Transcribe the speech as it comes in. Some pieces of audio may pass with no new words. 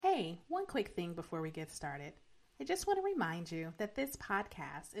Hey, one quick thing before we get started. I just want to remind you that this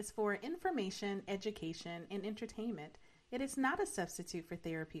podcast is for information, education, and entertainment. It is not a substitute for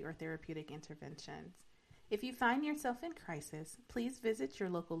therapy or therapeutic interventions. If you find yourself in crisis, please visit your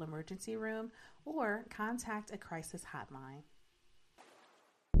local emergency room or contact a crisis hotline.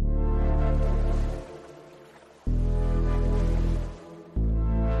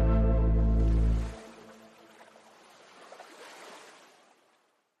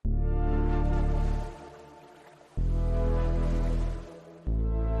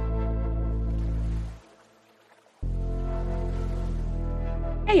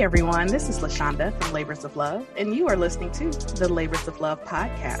 Hey everyone, this is LaShonda from Labors of Love, and you are listening to the Labors of Love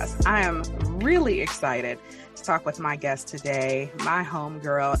podcast. I am really excited to talk with my guest today, my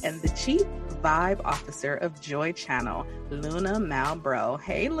homegirl and the Chief Vibe Officer of Joy Channel, Luna Malbrough.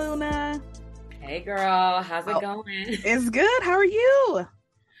 Hey Luna. Hey girl, how's it going? It's good. How are you?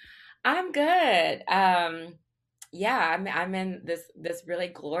 I'm good. I'm in this really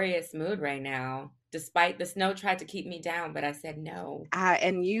glorious mood right now. Despite the snow tried to keep me down, but I said no.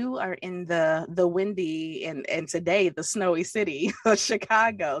 And you are in the windy and today the snowy city of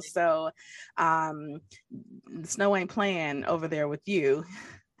Chicago. So the snow ain't playing over there with you.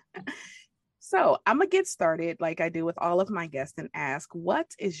 So I'm going to get started like I do with all of my guests and ask, what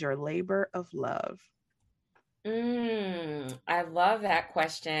is your labor of love? I love that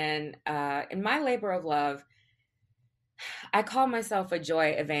question. In my labor of love, I call myself a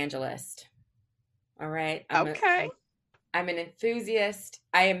joy evangelist. All right. I'm an enthusiast.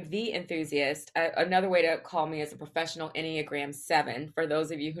 I am the enthusiast. Another way to call me is a professional Enneagram 7. For those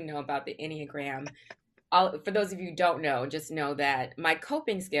of you who know about the Enneagram, for those of you who don't know, just know that my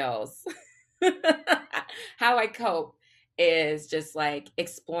coping skills, how I cope is just like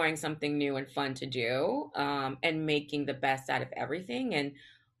exploring something new and fun to do, and making the best out of everything. And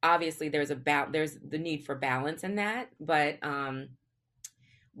obviously there's the need for balance in that. But,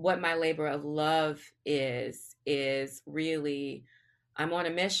 what my labor of love is really, I'm on a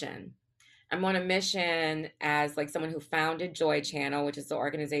mission. I'm on a mission as like someone who founded Joy Channel, which is the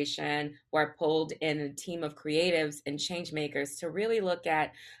organization where I pulled in a team of creatives and change makers to really look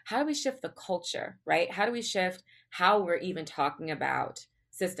at how do we shift the culture, right? How do we shift how we're even talking about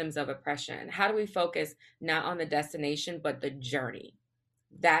systems of oppression? How do we focus not on the destination, but the journey?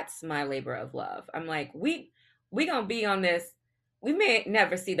 That's my labor of love. I'm like, we gonna be on this. We may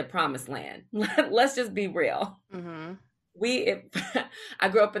never see the promised land. Let's just be real. Mm-hmm. I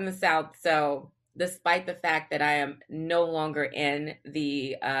grew up in the South, so despite the fact that I am no longer in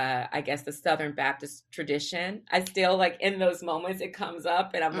the, I guess the Southern Baptist tradition, I still like in those moments it comes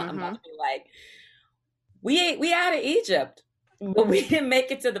up, and I'm about to be like, we out of Egypt, but we didn't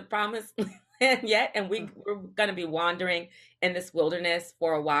make it to the promised land yet, and we're gonna be wandering in this wilderness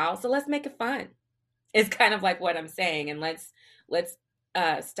for a while. So let's make it fun. It's kind of like what I'm saying, and let's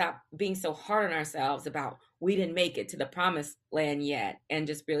stop being so hard on ourselves about we didn't make it to the promised land yet, and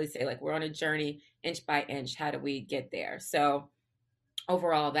just really say like we're on a journey inch by inch. How do we get there? So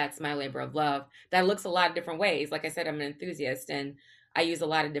overall, that's my labor of love. That looks a lot of different ways. Like I said, I'm an enthusiast and I use a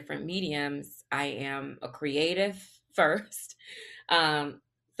lot of different mediums. I am a creative first,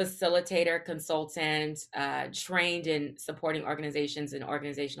 facilitator, consultant, trained in supporting organizations and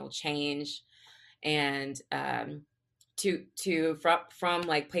organizational change, and from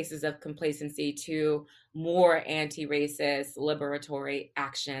like places of complacency to more anti-racist liberatory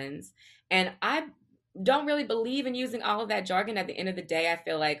actions. And I don't really believe in using all of that jargon. At the end of the day, I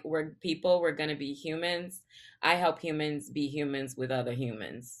feel like we're going to be humans. I help humans be humans with other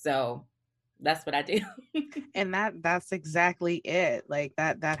humans. So that's what I do. And that's exactly it. Like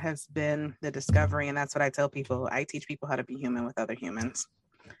that has been the discovery. And that's what I tell people. I teach people how to be human with other humans.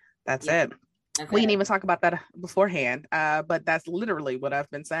 That's it. We didn't even talk about that beforehand, but that's literally what I've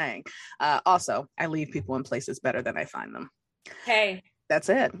been saying. Also, I leave people in places better than I find them. Hey. That's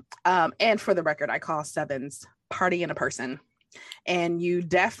it. And for the record, I call sevens party in a person. And you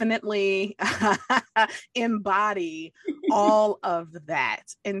definitely embody all of that.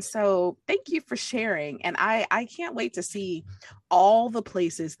 And so thank you for sharing. And I can't wait to see all the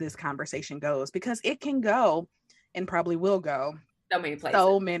places this conversation goes, because it can go and probably will go so many places.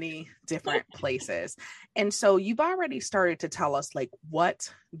 So many different places. And so you've already started to tell us like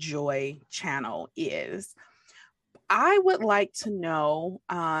what Joy Channel is. I would like to know,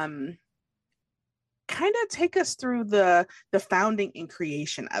 kind of take us through the founding and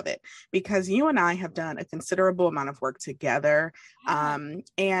creation of it, because you and I have done a considerable amount of work together,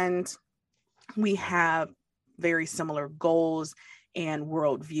 and we have very similar goals and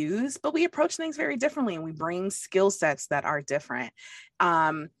worldviews, but we approach things very differently and we bring skill sets that are different. We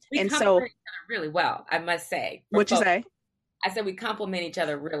and complement so each other really well, I must say. What you say? I said we complement each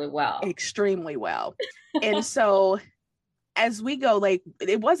other really well. Extremely well. And so as we go, like,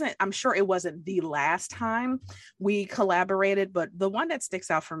 I'm sure it wasn't the last time we collaborated, but the one that sticks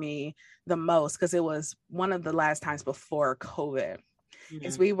out for me the most, because it was one of the last times before COVID,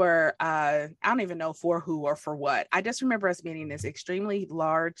 is we were, I don't even know for who or for what. I just remember us being in this extremely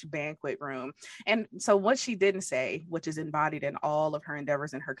large banquet room. And so what she didn't say, which is embodied in all of her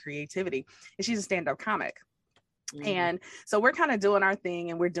endeavors and her creativity, is she's a stand-up comic. And so we're kind of doing our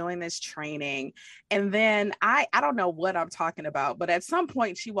thing and we're doing this training. And then I don't know what I'm talking about, but at some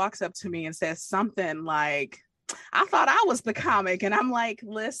point she walks up to me and says something like, I thought I was the comic. And I'm like,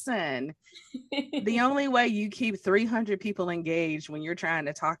 listen, the only way you keep 300 people engaged when you're trying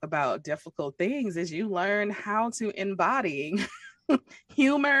to talk about difficult things is you learn how to embody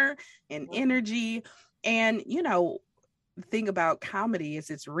humor and energy. And, you know, the thing about comedy is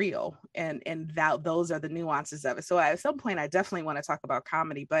it's real, and that those are the nuances of it. So at some point I definitely want to talk about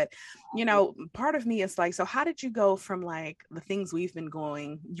comedy, but you know, part of me is like, so how did you go from like the things we've been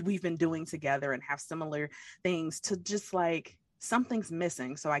doing together and have similar things to just like something's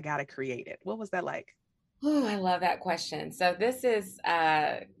missing, so I got to create it? What was that like? Oh, I love that question. So this is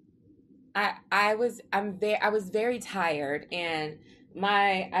I was very tired, and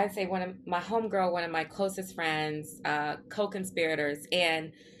I'd say one of my homegirl, one of my closest friends, co-conspirators,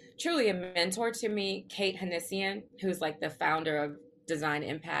 and truly a mentor to me, Kate Hanissian, who's like the founder of Design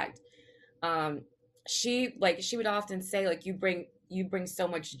Impact. She would often say like you bring so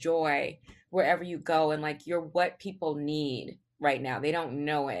much joy wherever you go, and like you're what people need right now. They don't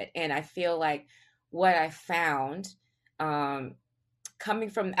know it, and I feel like what I found.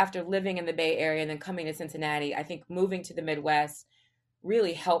 Coming from after living in the Bay Area and then coming to Cincinnati, I think moving to the Midwest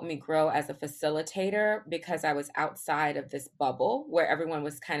really helped me grow as a facilitator, because I was outside of this bubble where everyone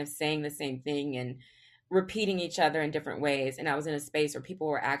was kind of saying the same thing and repeating each other in different ways. And I was in a space where people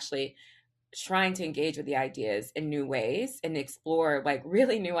were actually trying to engage with the ideas in new ways and explore like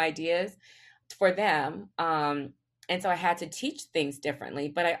really new ideas for them. And so I had to teach things differently,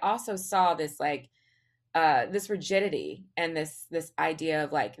 but I also saw this like this rigidity and this idea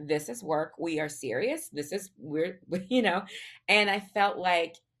of like, this is work, we are serious, we're you know. And I felt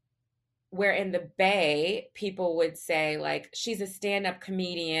like where in the Bay people would say like, she's a stand-up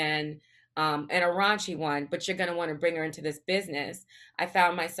comedian, and a raunchy one, but you're going to want to bring her into this business. I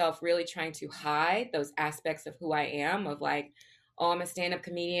found myself really trying to hide those aspects of who I am, of like, oh, I'm a stand-up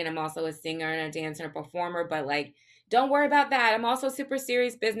comedian, I'm also a singer and a dancer and a performer, but like, don't worry about that, I'm also a super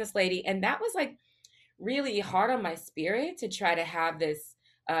serious business lady. And that was like really hard on my spirit to try to have this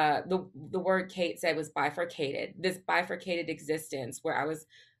the word Kate said was bifurcated, this bifurcated existence where I was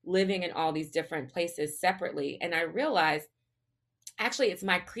living in all these different places separately. And I realized actually it's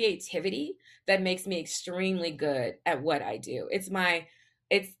my creativity that makes me extremely good at what I do. It's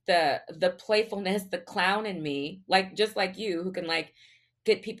the playfulness, the clown in me, like just like you, who can like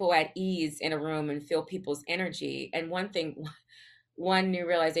get people at ease in a room and feel people's energy. And one new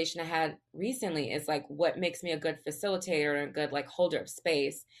realization I had recently is like, what makes me a good facilitator and a good like holder of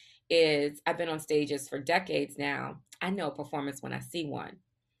space is I've been on stages for decades now. I know a performance when I see one.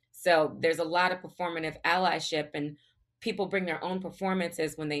 So there's a lot of performative allyship, and people bring their own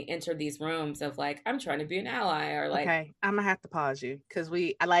performances when they enter these rooms of like, I'm trying to be an ally, or like, okay, I'm gonna have to pause you because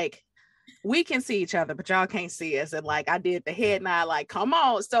we can see each other, but y'all can't see us. And like I did the head nod, like, come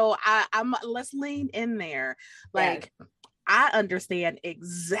on. So I'm let's lean in there. Like, yes. I understand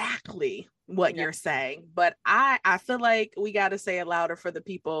exactly what you're saying, but I feel like we got to say it louder for the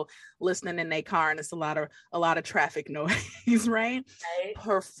people listening in their car, and it's a lot of traffic noise, right?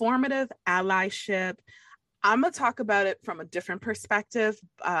 Performative allyship. I'm gonna talk about it from a different perspective,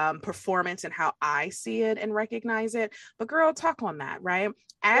 performance and how I see it and recognize it. But girl, talk on that, right?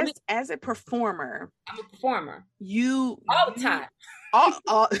 As a performer, I'm a performer. You all the time.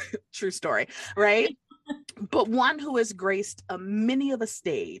 All true story, right? But one who has graced many of a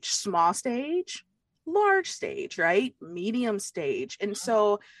stage, small stage, large stage, right? Medium stage. And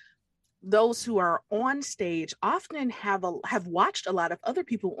so those who are on stage often have watched a lot of other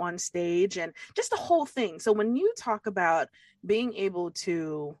people on stage and just the whole thing. So when you talk about being able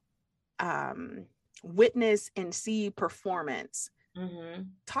to witness and see performance,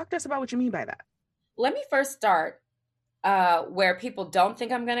 talk to us about what you mean by that. Let me first start where people don't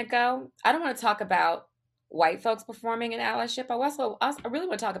think I'm going to go. I don't want to talk about white folks performing in allyship. I really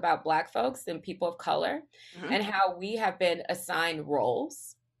want to talk about Black folks and people of color, and how we have been assigned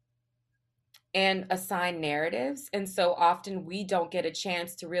roles and assigned narratives. And so often we don't get a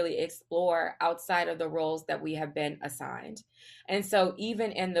chance to really explore outside of the roles that we have been assigned. And so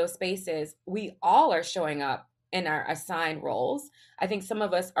even in those spaces, we all are showing up in our assigned roles. I think some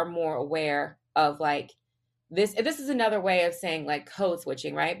of us are more aware of like this is another way of saying like code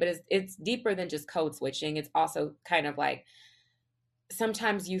switching, right? But it's deeper than just code switching. It's also kind of like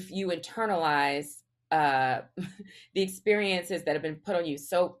sometimes you internalize the experiences that have been put on you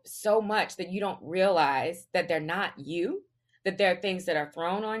so much that you don't realize that they're not you, that there are things that are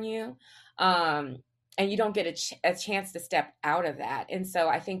thrown on you, and you don't get a chance to step out of that. And so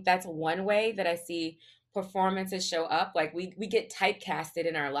I think that's one way that I see performances show up. Like we get typecasted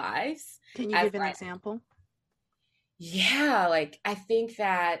in our lives. Can you give an example? Yeah, like I think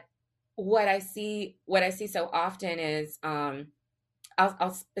that what I see so often is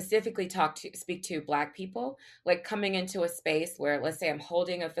I'll specifically speak to Black people, like coming into a space where, let's say I'm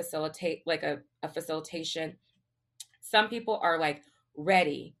holding a facilitation. Some people are like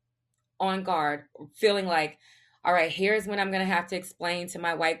ready, on guard, feeling like, all right, here's when I'm going to have to explain to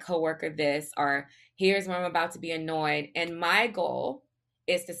my white coworker this, or here's when I'm about to be annoyed. And my goal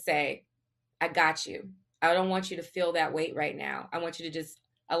is to say, I got you. I don't want you to feel that weight right now. I want you to just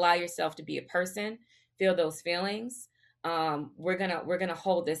allow yourself to be a person, feel those feelings. We're gonna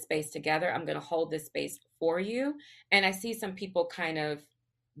hold this space together. I'm gonna hold this space for you. And I see some people kind of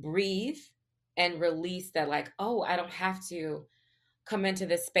breathe and release that, like, oh, I don't have to come into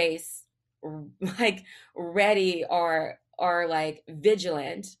this space like ready or like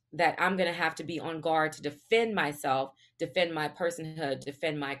vigilant, that I'm gonna have to be on guard to defend myself, defend my personhood,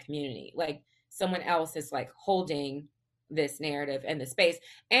 defend my community. Like someone else is like holding this narrative and the space.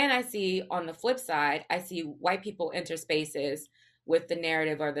 And I see on the flip side, I see white people enter spaces with the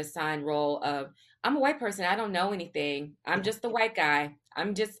narrative or the sign role of, I'm a white person, I don't know anything. I'm just the white guy.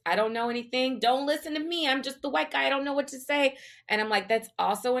 I don't know anything. Don't listen to me. I'm just the white guy. I don't know what to say. And I'm like, that's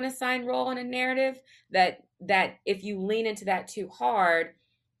also an assigned role in a narrative that if you lean into that too hard,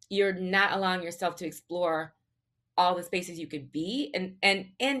 you're not allowing yourself to explore all the spaces you could be and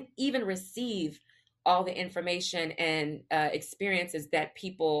even receive all the information and experiences that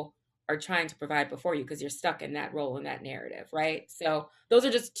people are trying to provide before you, because you're stuck in that role, in that narrative, right? So those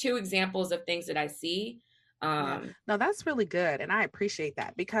are just two examples of things that I see. No, that's really good. And I appreciate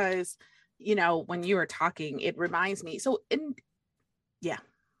that because, you know, when you were talking, it reminds me. So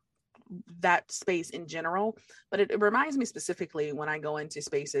that space in general, but it reminds me specifically when I go into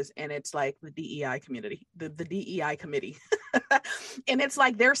spaces and it's like the DEI community, the DEI committee. And it's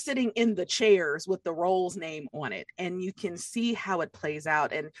like they're sitting in the chairs with the role's name on it, and you can see how it plays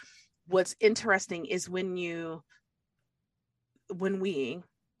out. And what's interesting is when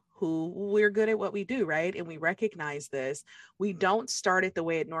we're good at what we do, right? And we recognize this, we don't start it the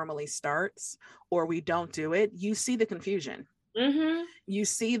way it normally starts, or we don't do it. You see the confusion. Mm-hmm. You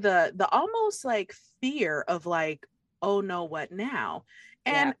see the almost like fear of like, oh no, what now?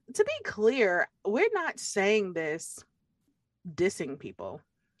 And to be clear, we're not saying this dissing people.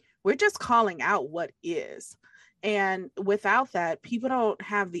 We're just calling out what is. And without that, people don't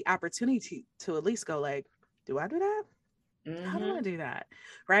have the opportunity to at least go like, do I do that? Mm-hmm. How do I do that?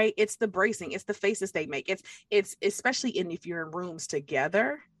 Right? It's the bracing, it's the faces they make. It's especially if you're in rooms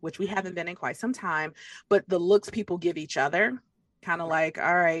together, which we haven't been in quite some time, but the looks people give each other, kind of like,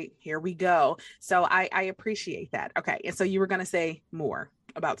 all right, here we go. So I appreciate that. Okay. And so you were going to say more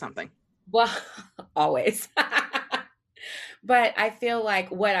about something. Well, always. But I feel like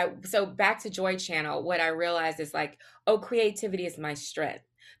so back to Joy Channel, what I realized is like, oh, creativity is my strength.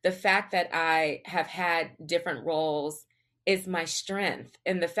 The fact that I have had different roles is my strength.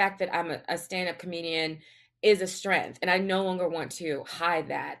 And the fact that I'm a stand-up comedian is a strength. And I no longer want to hide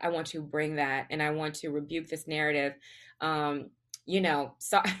that. I want to bring that, and I want to rebuke this narrative. So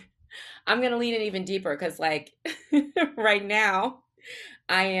I'm going to lean in even deeper because like right now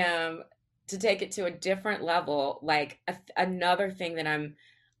I am, to take it to a different level, like another thing that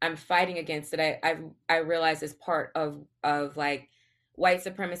I'm fighting against, that I realize is part of like white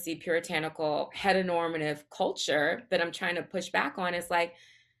supremacy, puritanical, heteronormative culture that I'm trying to push back on, is like,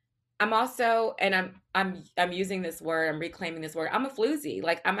 I'm also, and I'm using this word, I'm reclaiming this word, I'm a floozy.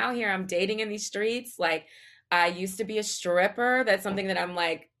 Like I'm out here, I'm dating in these streets. Like I used to be a stripper. That's something that I'm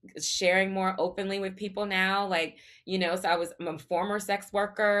like sharing more openly with people now. Like, so I'm a former sex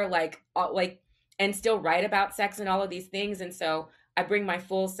worker, and still write about sex and all of these things. And so I bring my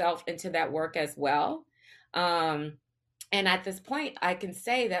full self into that work as well. And at this point, I can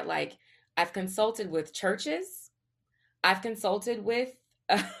say that like I've consulted with churches, I've consulted with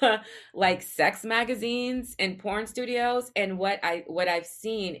like sex magazines and porn studios, and what I've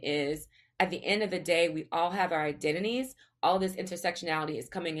seen is at the end of the day, we all have our identities. All this intersectionality is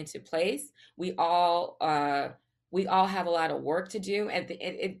coming into place. We all have a lot of work to do,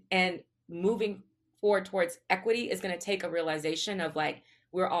 and moving forward towards equity is going to take a realization of like,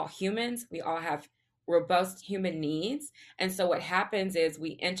 we're all humans. We all have robust human needs. And so what happens is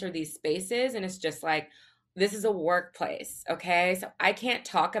we enter these spaces and it's just like, this is a workplace. Okay. So I can't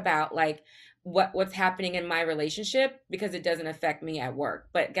talk about like what's happening in my relationship because it doesn't affect me at work.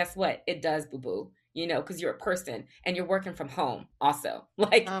 But guess what? It does, boo boo, you know, because you're a person and you're working from home also.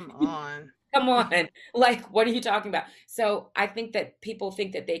 Like, come on. Come on. Like, what are you talking about? So I think that people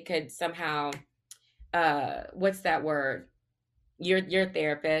think that they could somehow, what's that word? Your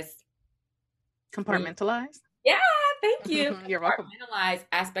therapist. Compartmentalize? Yeah, thank you. You're welcome. Compartmentalize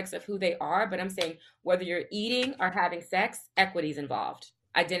aspects of who they are, but I'm saying whether you're eating or having sex, equity is involved,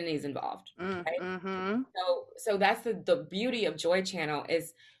 identity is involved. Right? Mm-hmm. So that's the beauty of Joy Channel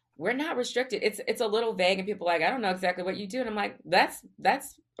is we're not restricted. It's a little vague and people are like, I don't know exactly what you do. And I'm like, that's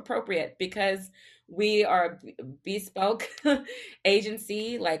appropriate because we are a bespoke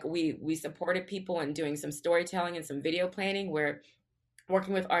agency. Like we supported people in doing some storytelling and some video planning. We're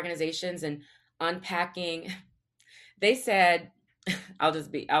working with organizations and unpacking. They said, I'll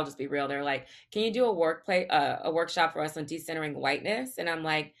just be real. They're like, can you do a workshop for us on decentering whiteness? And I'm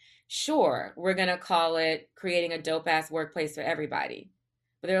like, sure. We're gonna call it creating a dope ass workplace for everybody.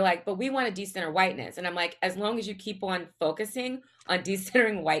 But they're like, but we want to decenter whiteness. And I'm like, as long as you keep on focusing on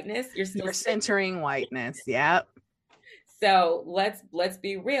decentering whiteness, you're centering whiteness. Yep. So let's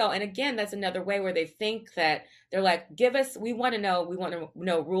be real. And again, that's another way where they think that they're like, we want to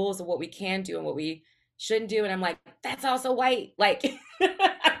know rules of what we can do and what we shouldn't do. And I'm like, that's also white. Like,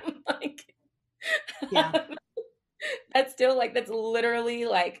 I'm like, yeah, that's literally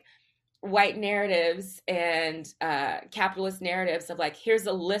like white narratives and capitalist narratives of like, here's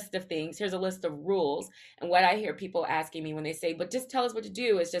a list of things, here's a list of rules. And what I hear people asking me when they say, but just tell us what to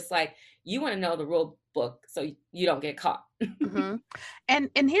do, is just like, you want to know the rule book so you don't get caught. Mm-hmm. And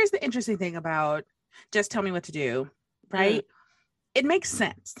here's the interesting thing about just tell me what to do, right? It makes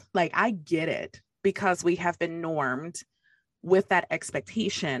sense. Like, I get it because we have been normed with that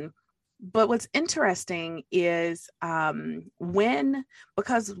expectation. But what's interesting is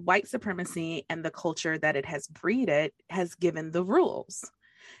because white supremacy and the culture that it has breeded has given the rules.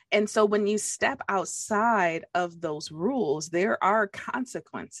 And so when you step outside of those rules, there are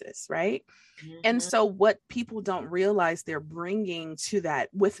consequences, right? Mm-hmm. And so what people don't realize they're bringing to that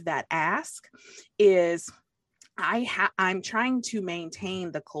with that ask is, I'm trying to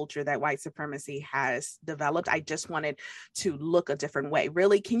maintain the culture that white supremacy has developed. I just wanted to look a different way.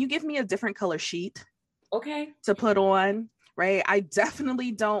 Really, can you give me a different color sheet? Okay. To put on, right? I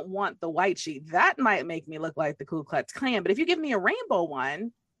definitely don't want the white sheet. That might make me look like the Ku Klux Klan. But if you give me a rainbow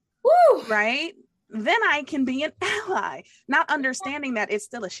one, woo, right, then I can be an ally. Not understanding that it's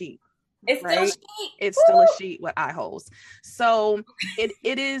still a sheet. It's right? Still a sheet. It's Woo! Still a sheet with eye holes. So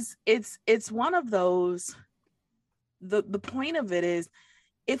it's one of those. The point of it is,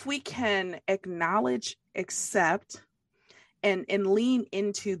 if we can acknowledge, accept, and lean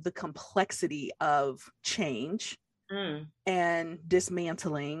into the complexity of change and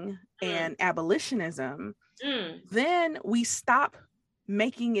dismantling and abolitionism, then we stop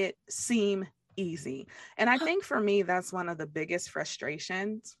making it seem easy. And I think for me, that's one of the biggest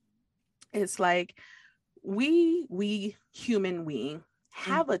frustrations. It's like we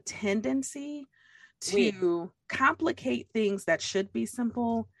have a tendency to complicate things that should be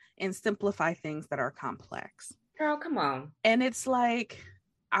simple and simplify things that are complex. Girl, come on. And it's like,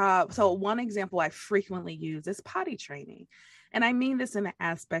 so one example I frequently use is potty training. And I mean this in the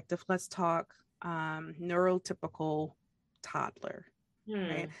aspect of, let's talk neurotypical toddler.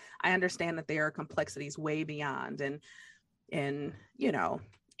 Right? I understand that there are complexities way beyond and you know,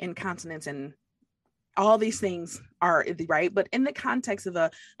 incontinence and all these things are right. But in the context of a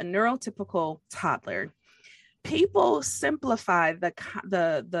neurotypical toddler, people simplify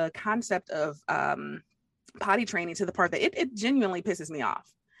the concept of potty training to the part that it genuinely pisses me off.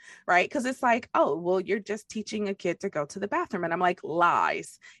 Right. Because it's like, oh, well, you're just teaching a kid to go to the bathroom. And I'm like,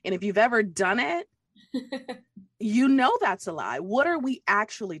 lies. And if you've ever done it, you know that's a lie. What are we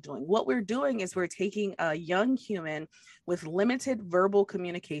actually doing? What we're doing is we're taking a young human with limited verbal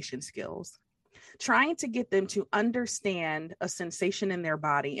communication skills, trying to get them to understand a sensation in their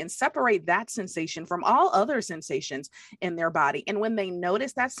body and separate that sensation from all other sensations in their body. And when they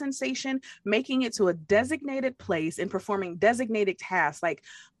notice that sensation, making it to a designated place and performing designated tasks like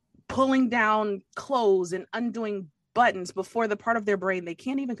pulling down clothes and undoing buttons before the part of their brain they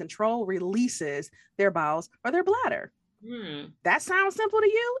can't even control releases their bowels or their bladder. That sounds simple to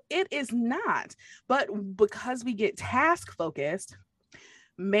you? It is not. But because we get task focused,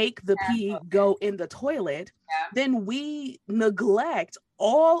 make the pee go in the toilet, then we neglect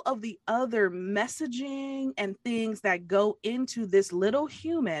all of the other messaging and things that go into this little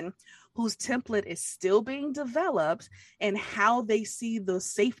human whose template is still being developed, and how they see the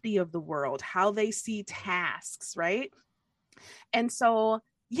safety of the world, how they see tasks, right? And so,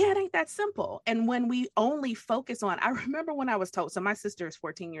 yeah, it ain't that simple. And when we only focus on, I remember when I was told, so my sister is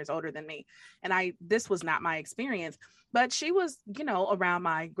 14 years older than me, and this was not my experience, but she was, around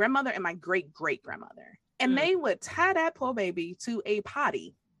my grandmother and my great great grandmother. And they would tie that poor baby to a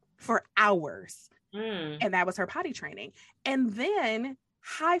potty for hours. And that was her potty training. And then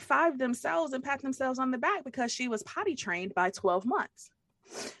high five themselves and pat themselves on the back because she was potty trained by 12 months.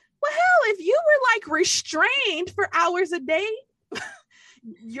 Well, hell, if you were like restrained for hours a day,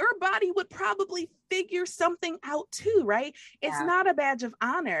 your body would probably figure something out too, right? It's not a badge of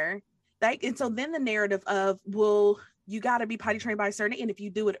honor. Like, and so then the narrative of, well, you got to be potty trained by a certain age, and if you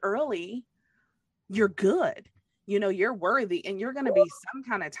do it early, you're good. You're worthy, and you're going to be some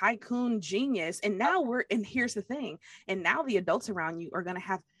kind of tycoon genius. And now and here's the thing. And now the adults around you are going to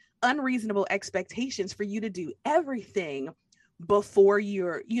have unreasonable expectations for you to do everything before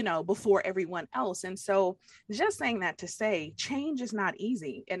before everyone else. And so just saying that to say change is not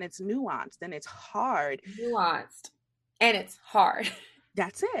easy, and it's nuanced, and it's hard. And it's hard.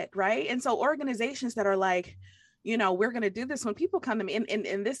 That's it, right? And so organizations that are like, we're going to do this, when people come to me,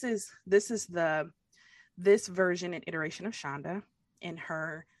 and this is this version and iteration of Shonda in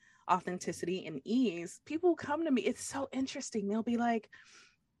her authenticity and ease, people come to me, it's so interesting. They'll be like,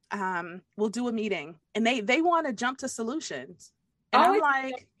 we'll do a meeting, and they want to jump to solutions. And always,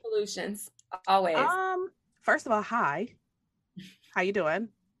 I'm like, solutions. Always. First of all, hi, how you doing?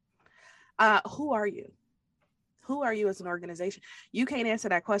 Who are you? Who are you as an organization? You can't answer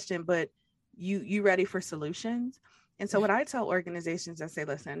that question, but you ready for solutions? And so what I tell organizations, I say,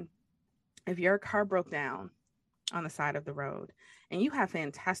 listen, if your car broke down on the side of the road and you have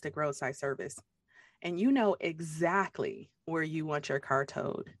fantastic roadside service, and you know exactly where you want your car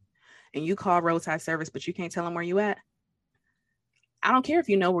towed, and you call roadside service, but you can't tell them where you at, I don't care if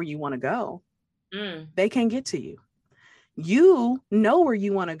you know where you want to go. They can't get to you. You know where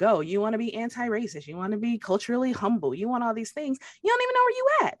you want to go. You want to be anti-racist. You want to be culturally humble. You want all these things. You don't even know where you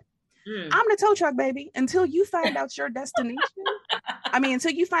at. I'm the tow truck, baby. Until you find out your destination,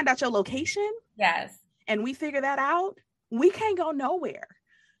 until you find out your location. Yes. And we figure that out, we can't go nowhere.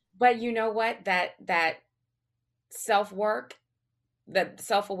 But you know what? That self-work, the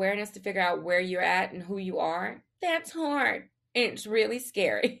self-awareness to figure out where you're at and who you are, that's hard. It's really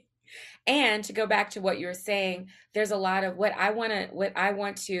scary. And to go back to what you were saying, there's a lot of what I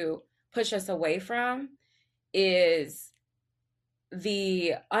want to push us away from is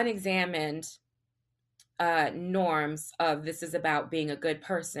the unexamined norms of this is about being a good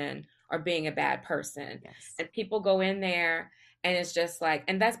person or being a bad person. Yes. And people go in there and it's just like,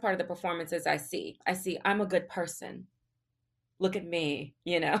 and that's part of the performances I see, I'm a good person. Look at me,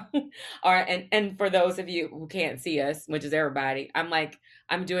 or, and for those of you who can't see us, which is everybody,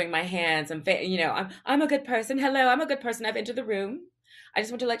 I'm doing my hands. I'm a good person. Hello, I'm a good person. I've entered the room. I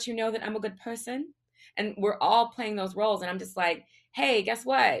just want to let you know that I'm a good person. And we're all playing those roles. And I'm just like, hey, guess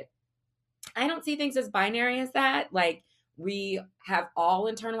what? I don't see things as binary as that. Like, we have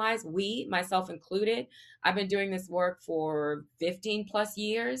all internalized, we, myself included. I've been doing this work for 15 plus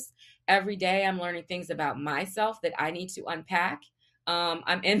years. Every day I'm learning things about myself that I need to unpack.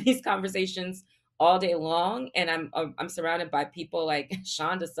 I'm in these conversations all day long, and I'm surrounded by people like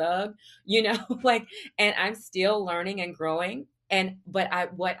Shonda Sugg, and I'm still learning and growing.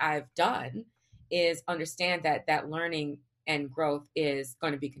 But what I've done is understand that learning and growth is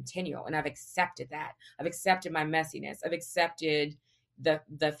going to be continual. And I've accepted that. I've accepted my messiness. I've accepted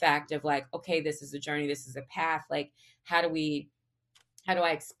the fact of like, okay, this is a journey. This is a path. Like, how do I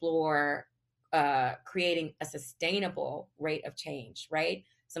explore creating a sustainable rate of change, right?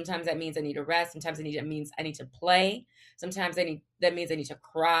 Sometimes that means I need to rest. Sometimes it means I need to play. Sometimes that means I need to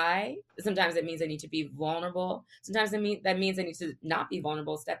cry. Sometimes it means I need to be vulnerable. Sometimes that means I need to not be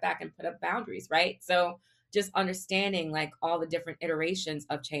vulnerable, step back and put up boundaries, right? So just understanding like all the different iterations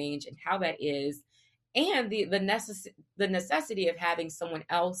of change and how that is, and the necessity of having someone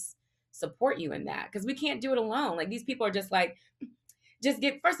else support you in that, because we can't do it alone. Like, these people are just like,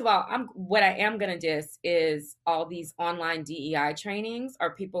 first of all, what I am going to diss is all these online DEI trainings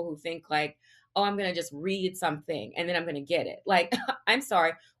are people who think like, oh, I'm going to just read something and then I'm going to get it. Like, I'm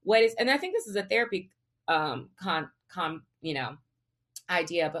sorry, and I think this is a therapy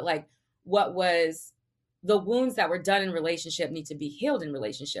idea, but like, what was the wounds that were done in relationship need to be healed in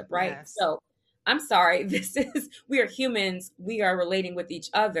relationship, right? Yes. So I'm sorry, we are humans, we are relating with each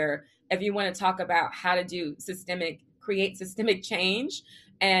other. If you want to talk about how to create systemic change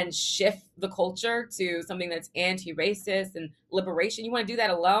and shift the culture to something that's anti-racist and liberation, you want to do that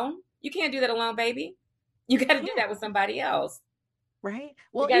alone? You can't do that alone, baby. You got to do that with somebody else. Right.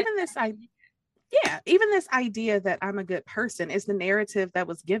 Well, even this idea that I'm a good person is the narrative that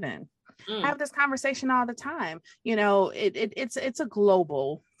was given. I have this conversation all the time. You know, it's a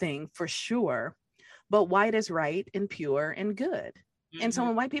global thing for sure, but white is right and pure and good. Mm-hmm. And so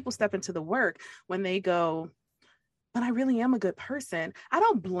when white people step into the work, when they go, but I really am a good person, I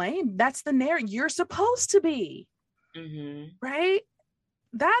don't blame. That's the narrative. You're supposed to be. Mm-hmm. Right.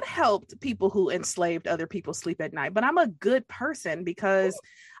 That helped people who enslaved other people sleep at night. But I'm a good person because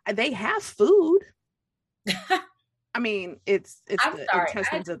they have food. I mean, it's the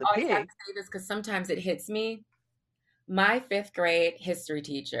intestines of the pig. I have to say this because sometimes it hits me. My 5th grade history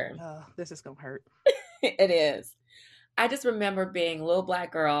teacher. Oh, this is gonna hurt. It is. I just remember being a little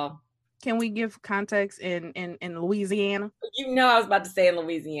Black girl. Can we give context in Louisiana? You know, I was about to say in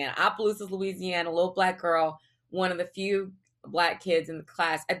Louisiana. Opelousas, Louisiana, little Black girl, one of the few Black kids in the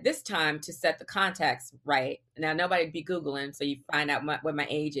class at this time, to set the context right. Now, nobody'd be Googling, so you find out what my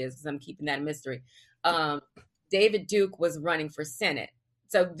age is because I'm keeping that a mystery. David Duke was running for Senate.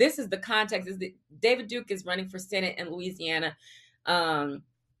 So this is the context, is that David Duke is running for Senate in Louisiana. And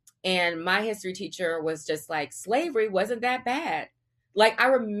my history teacher was just like, slavery wasn't that bad. Like, I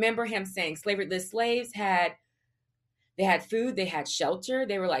remember him saying slavery, the slaves had food, they had shelter,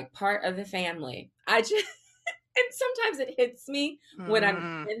 they were like part of the family. And sometimes it hits me when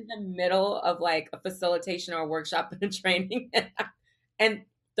I'm in the middle of like a facilitation or a workshop and a training and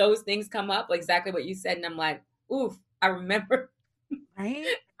those things come up, like exactly what you said. And I'm like, oof, I remember. Right?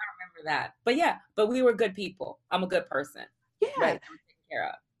 I remember that. But we were good people. I'm a good person. Yeah. Right? I'm taking care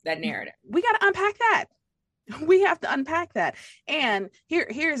of that narrative. We got to unpack that. We have to unpack that. And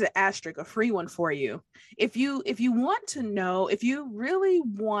here's an asterisk, a free one for you. If you want to know, if you really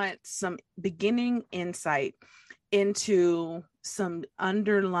want some beginning insight into some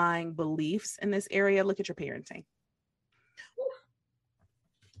underlying beliefs in this area, look at your parenting.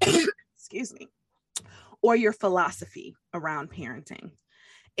 Excuse me. Or your philosophy around parenting.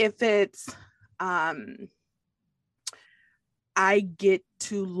 If it's I get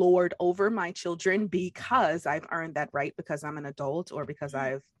to lord over my children because I've earned that right, because I'm an adult, or because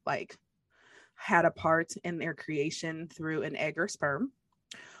I've like had a part in their creation through an egg or sperm,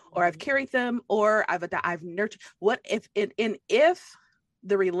 or I've carried them, or I've nurtured. What if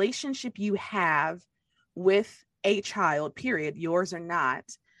the relationship you have with a child, period, yours or not,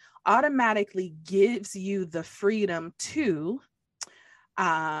 automatically gives you the freedom to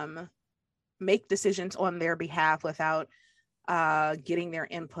make decisions on their behalf without getting their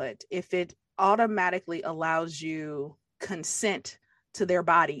input, if it automatically allows you consent to their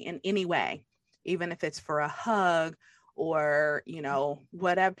body in any way, even if it's for a hug or, you know,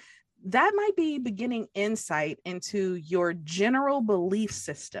 whatever, that might be beginning insight into your general belief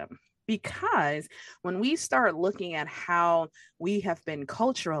system. Because when we start looking at how we have been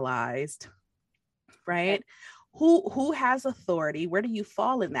culturalized, right? Who has authority? Where do you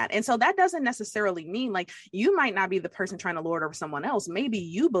fall in that? And so that doesn't necessarily mean like you might not be the person trying to lord over someone else. Maybe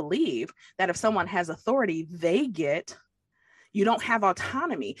you believe that if someone has authority, you don't have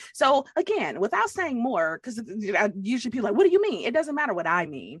autonomy. So again, without saying more, because usually people are like, what do you mean? It doesn't matter what I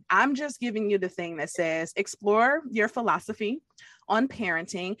mean. I'm just giving you the thing that says explore your philosophy on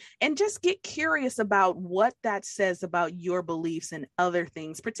parenting and just get curious about what that says about your beliefs and other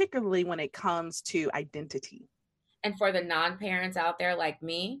things, particularly when it comes to identity. And for the non-parents out there like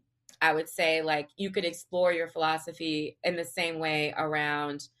me, I would say like you could explore your philosophy in the same way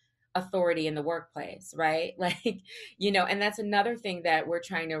around authority in the workplace, right? Like, you know, and that's another thing that we're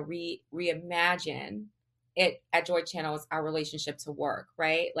trying to reimagine it at Joy Channel is our relationship to work,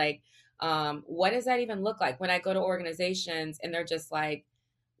 right? Like, what does that even look like when I go to organizations and they're just like,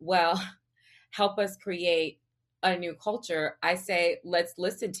 well, help us create a new culture? I say, let's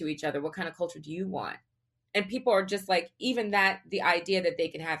listen to each other. What kind of culture do you want? And people are just like, even that, the idea that they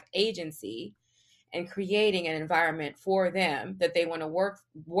can have agency and creating an environment for them that they want to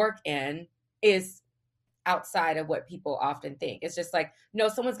work in is outside of what people often think. It's just like, no,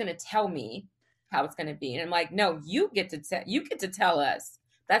 someone's going to tell me how it's going to be. And I'm like, no, you get to tell us.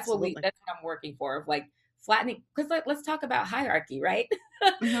 That's what I'm working for, of like flattening. Because let's talk about hierarchy, right?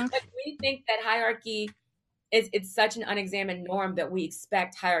 Mm-hmm. Like we think that hierarchy it's such an unexamined norm that we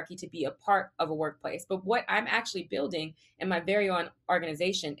expect hierarchy to be a part of a workplace. But what I'm actually building in my very own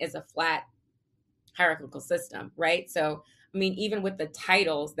organization is a flat hierarchical system, right? So, I mean, even with the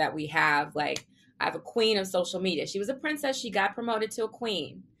titles that we have, like I have a queen of social media. She was a princess. She got promoted to a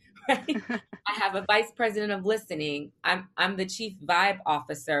queen, right? I have a vice president of listening. I'm the chief vibe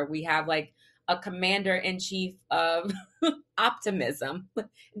officer. We have like a commander in chief of optimism.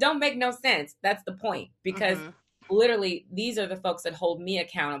 Don't make no sense. That's the point, because literally these are the folks that hold me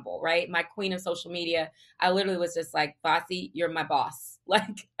accountable, right? My queen of social media, I literally was just like, Bossy, you're my boss.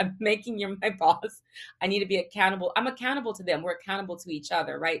 Like, I'm making you my boss. I need to be accountable. I'm accountable to them. We're accountable to each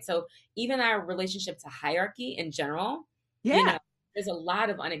other, right? So even our relationship to hierarchy in general, you know, there's a lot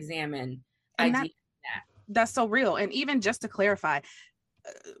of unexamined ideas. That's so real. And even just to clarify,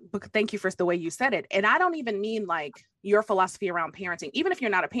 thank you for the way you said it. And I don't even mean like your philosophy around parenting. Even if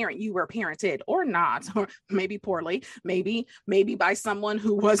you're not a parent, you were parented or not, or maybe poorly, maybe by someone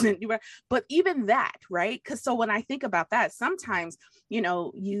who wasn't, but even that, right? Because so when I think about that, sometimes, you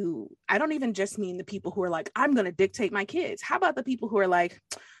know, I don't even just mean the people who are like, I'm going to dictate my kids. How about the people who are like,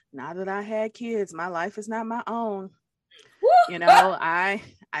 now that I had kids, my life is not my own. You know,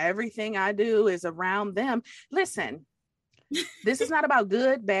 everything I do is around them. Listen, this is not about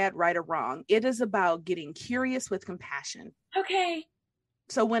good, bad, right, or wrong. It is about getting curious with compassion. Okay.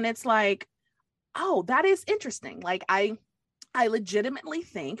 So when it's like, oh, that is interesting. Like I legitimately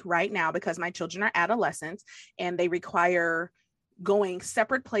think right now, because my children are adolescents and they require going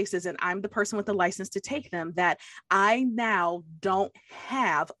separate places and I'm the person with the license to take them, that I now don't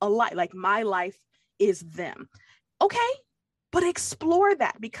have a life. Like my life is them. Okay. But explore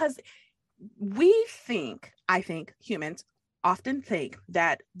that, because I think humans often think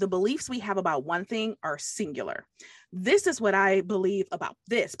that the beliefs we have about one thing are singular. This is what I believe about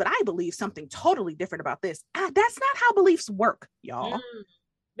this, but I believe something totally different about this. That's not how beliefs work, y'all.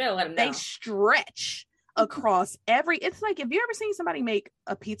 Better let them know. They stretch across it's like, have you ever seen somebody make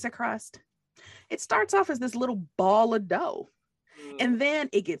a pizza crust? It starts off as this little ball of dough. And then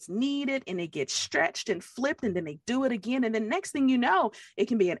it gets kneaded and it gets stretched and flipped, and then they do it again. And then next thing you know, it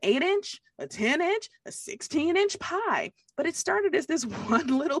can be an 8-inch, a 10-inch, a 16-inch pie. But it started as this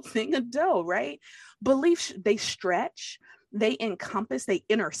one little thing of dough, right? Beliefs, they stretch, they encompass, they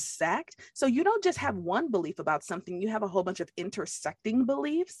intersect. So you don't just have one belief about something, you have a whole bunch of intersecting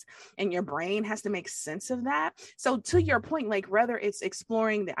beliefs, and your brain has to make sense of that. So to your point, like whether it's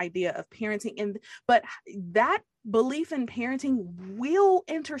exploring the idea of parenting, but that belief in parenting will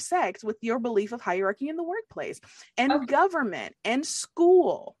intersect with your belief of hierarchy in the workplace and government and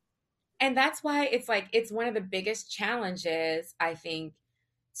school. And that's why it's like, it's one of the biggest challenges, I think,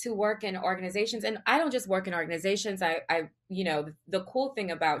 to work in organizations. And I don't just work in organizations. I you know, the cool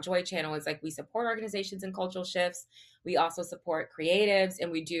thing about Joy Channel is like, we support organizations and cultural shifts. We also support creatives,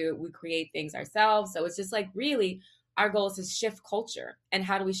 and we create things ourselves. So it's just like, really, our goal is to shift culture. And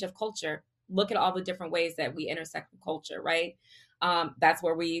how do we shift culture? Look at all the different ways that we intersect with culture, right? That's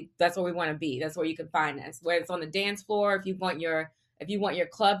where we want to be. That's where you can find us. Whether it's on the dance floor, if you want your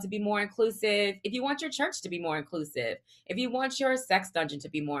club to be more inclusive, if you want your church to be more inclusive, if you want your sex dungeon to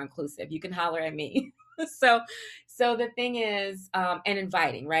be more inclusive, you can holler at me. So the thing is, and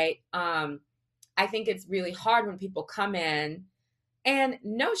inviting, right? I think it's really hard when people come in, and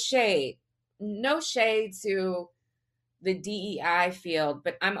no shade to the DEI field,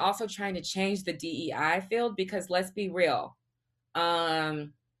 but I'm also trying to change the DEI field, because let's be real. A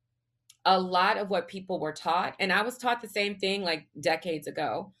lot of what people were taught, and I was taught the same thing like decades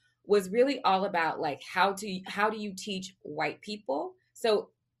ago, was really all about like, how do you teach white people? So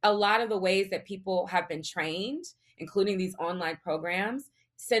a lot of the ways that people have been trained, including these online programs,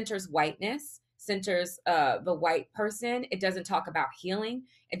 centers whiteness, centers the white person. It doesn't talk about healing.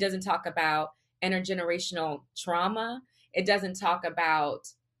 It doesn't talk about intergenerational trauma. It doesn't talk about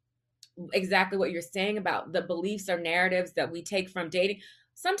exactly what you're saying about the beliefs or narratives that we take from dating.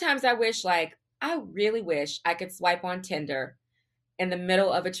 Sometimes I really wish I could swipe on Tinder in the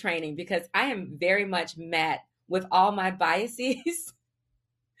middle of a training, because I am very much met with all my biases.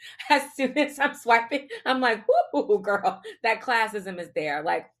 As soon as I'm swiping, I'm like, whoo, girl, that classism is there.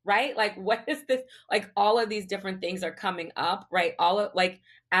 Like, right? Like, what is this? Like, all of these different things are coming up, right? All of, like,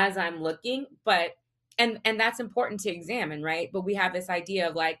 as I'm looking, but, and that's important to examine, right? But we have this idea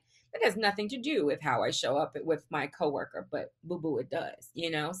of like, that has nothing to do with how I show up with my coworker, but boo-boo, it does,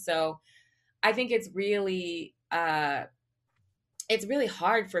 you know? So I think it's really hard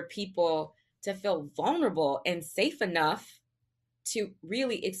for people to feel vulnerable and safe enough to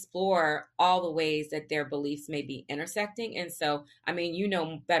really explore all the ways that their beliefs may be intersecting. And so, I mean, you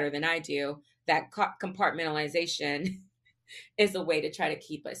know better than I do that compartmentalization is a way to try to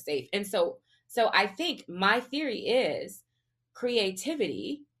keep us safe. And so I think my theory is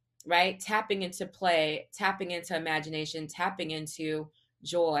creativity right? Tapping into play, tapping into imagination, tapping into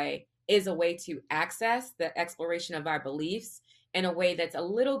joy is a way to access the exploration of our beliefs in a way that's a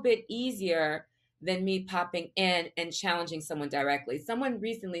little bit easier than me popping in and challenging someone directly. Someone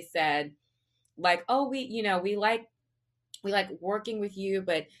recently said, like, oh, we like working with you,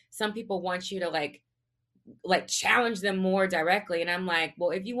 but some people want you to like challenge them more directly. And I'm like, well,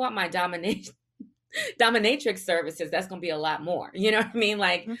 if you want my dominatrix services, that's going to be a lot more. You know what I mean?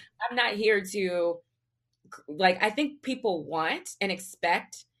 Like, mm-hmm. I'm not here to, like, I think people want and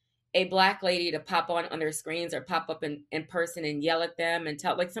expect a Black lady to pop on their screens or pop up in person and yell at them and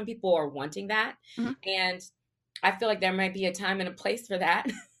tell, like, some people are wanting that. Mm-hmm. And I feel like there might be a time and a place for that,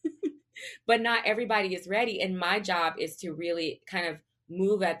 but not everybody is ready. And my job is to really kind of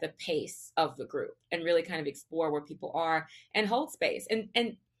move at the pace of the group and really kind of explore where people are and hold space and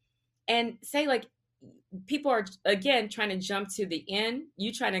say, like, people are, again, trying to jump to the end.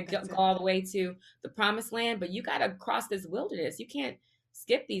 You trying to go all the way to the promised land, but you got to cross this wilderness. You can't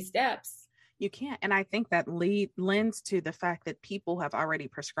skip these steps. You can't. And I think that lends to the fact that people have already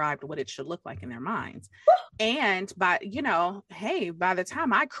prescribed what it should look like in their minds. And by the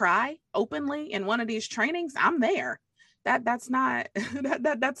time I cry openly in one of these trainings, I'm there. That's not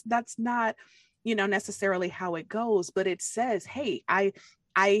that's not, necessarily how it goes, but it says, hey, I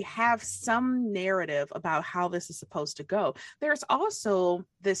have some narrative about how this is supposed to go. There's also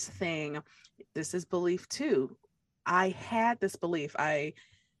this thing, this is belief too. I had this belief. My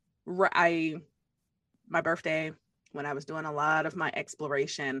birthday, when I was doing a lot of my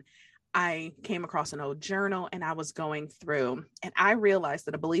exploration, I came across an old journal and I was going through, and I realized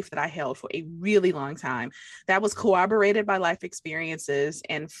that a belief that I held for a really long time that was corroborated by life experiences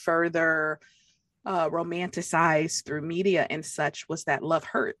and further romanticized through media and such was that love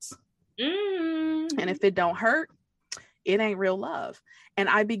hurts. And if it don't hurt, it ain't real love. And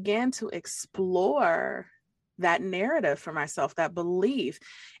I began to explore that narrative for myself, that belief,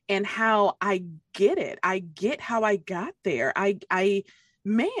 and how I get it. I get how I got there.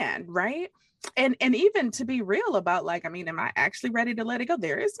 Man, right? And even to be real about, like, I mean, am I actually ready to let it go?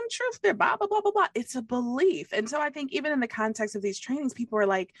 There is some truth there, blah, blah, blah, blah, blah. It's a belief. And so I think even in the context of these trainings, people are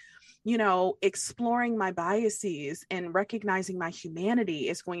like, exploring my biases and recognizing my humanity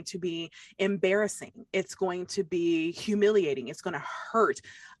is going to be embarrassing. It's going to be humiliating. It's going to hurt.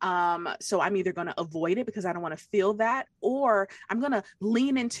 So I'm either going to avoid it because I don't want to feel that, or I'm going to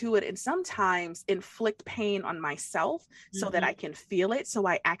lean into it and sometimes inflict pain on myself so that I can feel it. So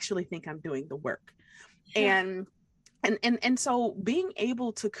I actually think I'm doing the work. Yeah. And so being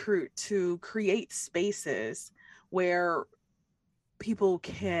able to create spaces where people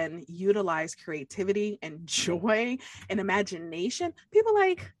can utilize creativity and joy and imagination. People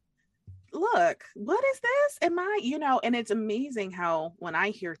like, look, what is this? And it's amazing how when I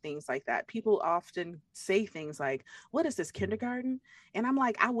hear things like that, people often say things like, what is this, kindergarten? And I'm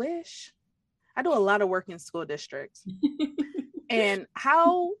like, I wish. I do a lot of work in school districts. And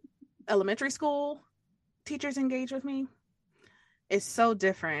how elementary school teachers engage with me is so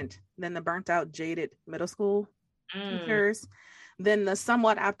different than the burnt out, jaded middle school teachers, than the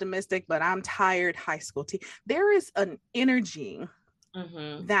somewhat optimistic, but I'm tired high school teacher. There is an energy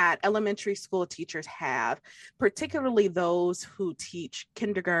that elementary school teachers have, particularly those who teach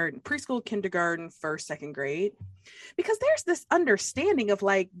preschool, kindergarten, first, second grade, because there's this understanding of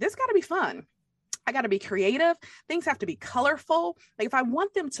like, this got to be fun. I got to be creative. Things have to be colorful. Like if I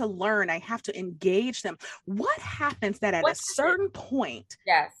want them to learn, I have to engage them. What happens that at a certain point,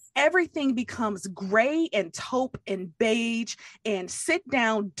 yes, everything becomes gray and taupe and beige and sit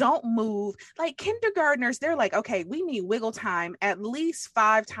down, don't move. Like kindergartners, they're like, okay, we need wiggle time at least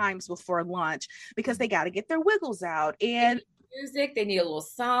 5 times before lunch because they got to get their wiggles out. And they need music, they need a little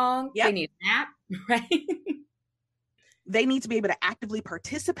song, They need a nap, right? They need to be able to actively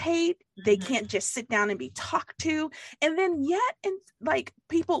participate. They can't just sit down and be talked to. And then the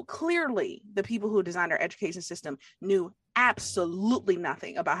people who designed our education system knew absolutely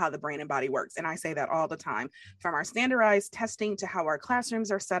nothing about how the brain and body works. And I say that all the time, from our standardized testing to how our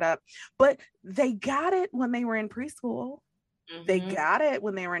classrooms are set up. But they got it when they were in preschool. They got it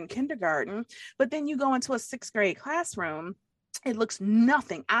when they were in kindergarten. But then you go into a 6th grade classroom, it looks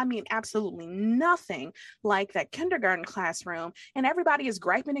nothing. I mean, absolutely nothing like that kindergarten classroom. And everybody is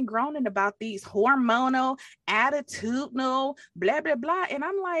griping and groaning about these hormonal, attitudinal, blah, blah, blah. And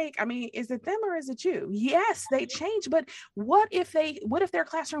I'm like, I mean, is it them or is it you? Yes, they change. But what if their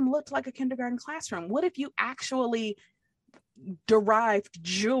classroom looked like a kindergarten classroom? What if you actually derived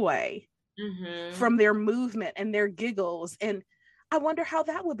joy from their movement and their giggles? And I wonder how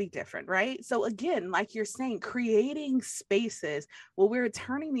that would be different, right? So again, like you're saying, creating spaces where we're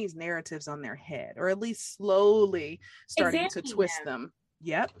turning these narratives on their head, or at least slowly starting to twist them.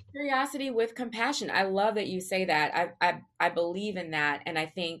 Yep. Curiosity with compassion. I love that you say that. I believe in that. And I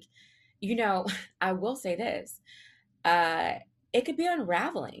think, I will say this. It could be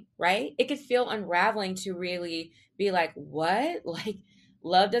unraveling, right? It could feel unraveling to really be like, what? Like,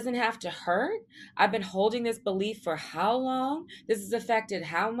 love doesn't have to hurt. I've been holding this belief for how long? This has affected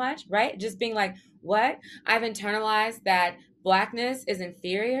how much, right? Just being like, what? I've internalized that blackness is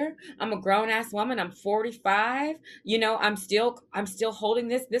inferior. I'm a grown ass woman. I'm 45. I'm still holding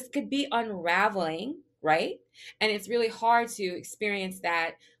this. This could be unraveling, right? And it's really hard to experience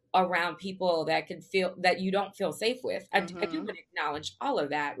that around people that can feel that you don't feel safe with. I do want to acknowledge all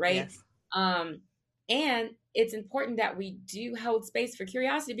of that, right? Yes. And it's important that we do hold space for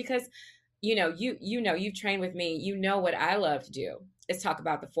curiosity because, you've trained with me. You know what I love to do is talk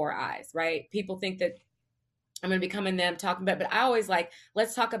about the 4 eyes, right? People think that I'm going to be coming them talking about, but I always like,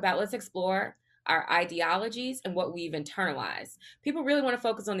 let's explore our ideologies and what we've internalized. People really want to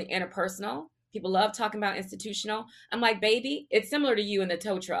focus on the interpersonal. People love talking about institutional. I'm like, baby, it's similar to you in the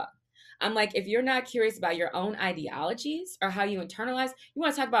tow truck. I'm like, if you're not curious about your own ideologies or how you internalize, you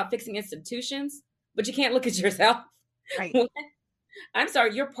want to talk about fixing institutions, but you can't look at yourself. Right. I'm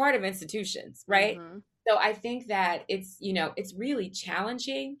sorry, you're part of institutions, right? Mm-hmm. So I think that it's, it's really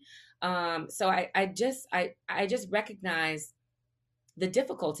challenging. So I just recognize the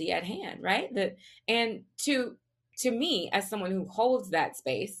difficulty at hand, right? And to me, as someone who holds that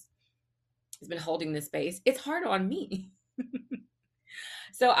space, has been holding this space, it's hard on me.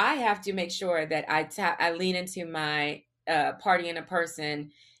 So I have to make sure that I lean into my party in a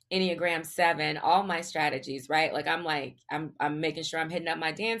person, Enneagram 7, all my strategies, right? Like I'm making sure I'm hitting up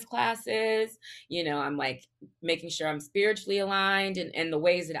my dance classes, I'm like making sure I'm spiritually aligned and the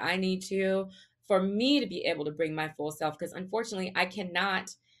ways that I need to, for me to be able to bring my full self. Because unfortunately, I cannot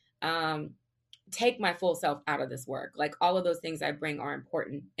take my full self out of this work. Like all of those things I bring are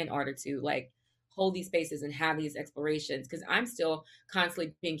important in order to like hold these spaces and have these explorations, because I'm still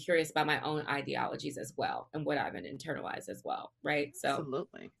constantly being curious about my own ideologies as well and what I've internalized as well, right? So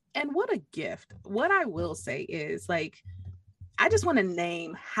absolutely. And what a gift. What I will say is, like, I just want to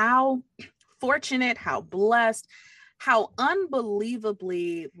name how fortunate, how blessed, how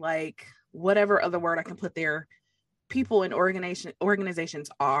unbelievably, like, whatever other word I can put there, people in organizations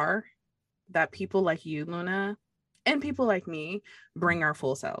are, that people like you, Luna, and people like me bring our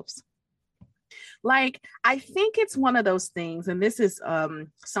full selves. Like, I think it's one of those things, and this is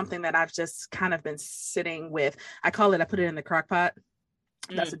something that I've just kind of been sitting with. I put it in the crock pot.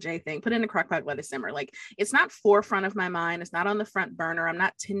 That's a J thing. Put it in the crock pot, let it simmer. Like, it's not forefront of my mind. It's not on the front burner. I'm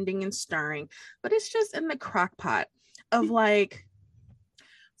not tending and stirring, but it's just in the crock pot of, like,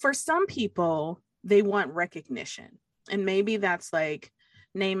 for some people, they want recognition. And maybe that's like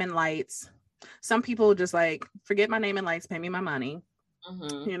name and lights. Some people just like, forget my name and lights, pay me my money.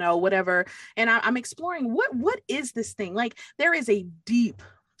 Mm-hmm. Whatever. And I'm exploring what is this thing? Like, there is a deep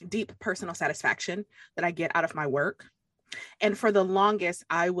personal satisfaction that I get out of my work. And for the longest,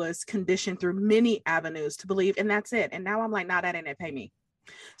 I was conditioned through many avenues to believe, and that's it. And now I'm like, nah, that ain't it, pay me.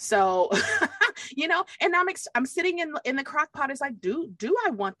 So, and I'm sitting in the crock pot. It's like, do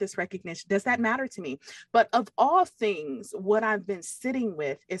I want this recognition? Does that matter to me? But of all things, what I've been sitting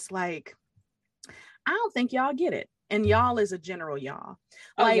with is like, I don't think y'all get it. And y'all is a general y'all.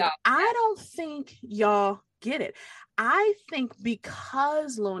 Like, y'all. I don't think y'all get it. I think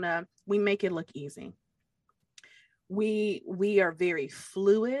because, Luna, we make it look easy. We are very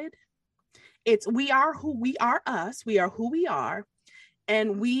fluid. We are who we are, us. We are who we are.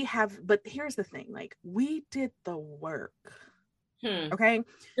 And but here's the thing, like, we did the work. Okay.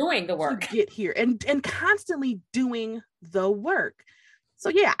 Doing the work. To get here and constantly doing the work. So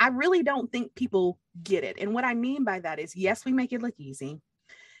yeah, I really don't think people get it. And what I mean by that is, yes, we make it look easy.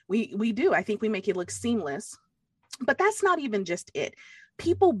 We do. I think we make it look seamless, but that's not even just it.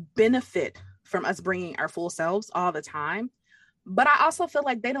 People benefit from us bringing our full selves all the time. But I also feel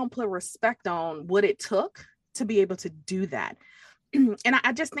like they don't put respect on what it took to be able to do that. And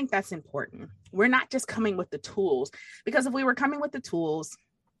I just think that's important. We're not just coming with the tools, because if we were coming with the tools,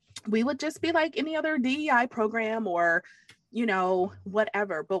 we would just be like any other DEI program or,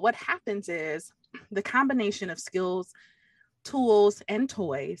 whatever. But what happens is the combination of skills, tools, and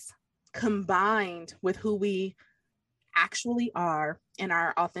toys combined with who we actually are and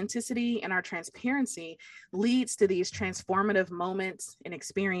our authenticity and our transparency leads to these transformative moments and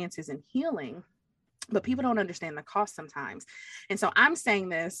experiences and healing. But people don't understand the cost sometimes. And so I'm saying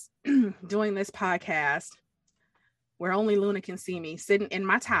this, doing this podcast where only Luna can see me, sitting in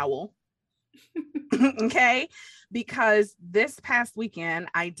my towel. Okay. Because this past weekend,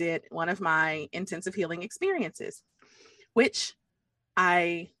 I did one of my intensive healing experiences, which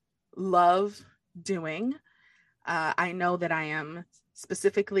I love doing. I know that I am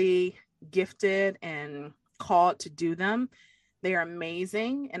specifically gifted and called to do them. They are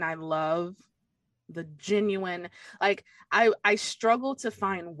amazing. And I love the genuine, like I struggle to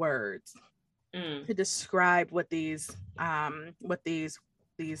find words to describe what these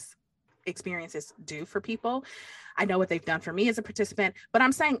experiences do for people. I know what they've done for me as a participant, but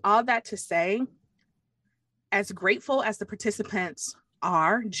I'm saying all that to say, as grateful as the participants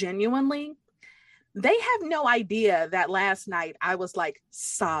are genuinely, they have no idea that last night I was like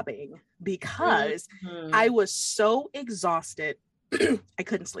sobbing because I was so exhausted. I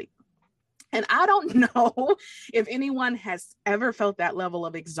couldn't sleep. And I don't know if anyone has ever felt that level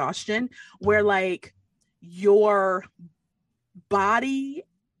of exhaustion where like your body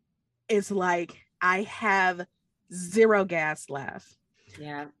is like, I have zero gas left.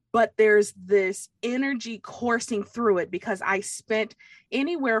 Yeah. But there's this energy coursing through it because I spent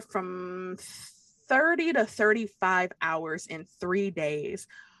anywhere from 30 to 35 hours in 3 days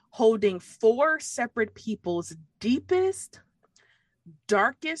holding 4 separate people's deepest,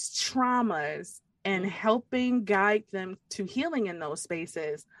 darkest traumas and helping guide them to healing in those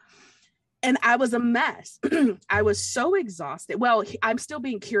spaces. And I was a mess. I was so exhausted. Well, I'm still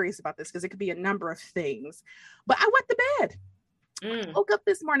being curious about this because it could be a number of things, but I wet the bed. Woke up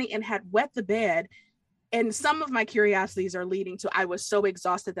this morning and had wet the bed. And some of my curiosities are leading to, I was so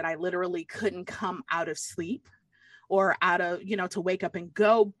exhausted that I literally couldn't come out of sleep or out of, to wake up and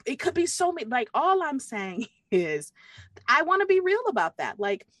go. It could be so many, like all I'm saying is I want to be real about that.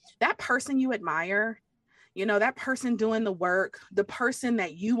 Like that person you admire, that person doing the work, the person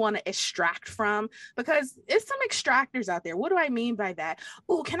that you want to extract from, because it's some extractors out there. What do I mean by that?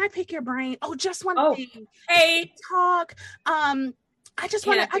 Oh, can I pick your brain? Oh, just one thing. Hey, talk. I just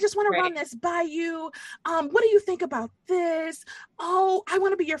want to run this by you. What do you think about this? Oh, I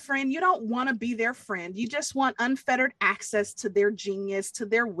want to be your friend. You don't want to be their friend. You just want unfettered access to their genius, to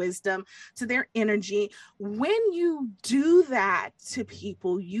their wisdom, to their energy. When you do that to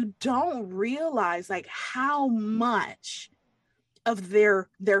people, you don't realize like how much of their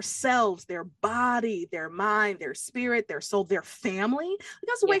selves, their body, their mind, their spirit, their soul, their family. I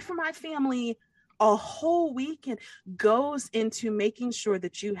was away from my family a whole weekend goes into making sure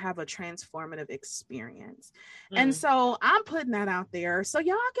that you have a transformative experience. And so I'm putting that out there so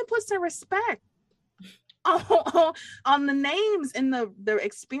y'all can put some respect on the names and the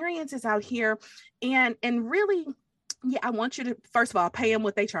experiences out here. And really, I want you to, first of all, pay them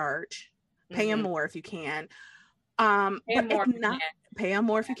what they charge. Pay them more if you can. Pay them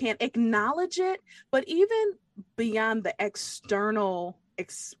more if you can. Acknowledge it. But even beyond the external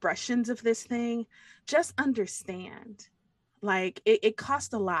expressions of this thing, just understand like it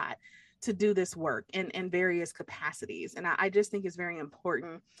costs a lot to do this work in various capacities, and I just think it's very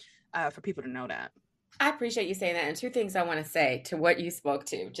important for people to know that. I appreciate you saying that, and 2 things I want to say to what you spoke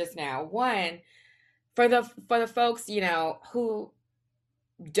to just now. One, for the folks who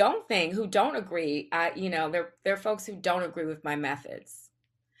don't agree, there are folks who don't agree with my methods.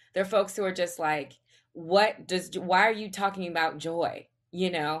 There are folks who are just like, why are you talking about joy?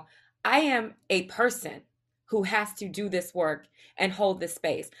 I am a person who has to do this work and hold this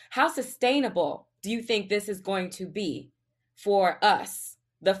space. How sustainable do you think this is going to be for us,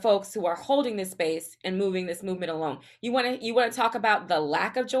 the folks who are holding this space and moving this movement along? You want to talk about the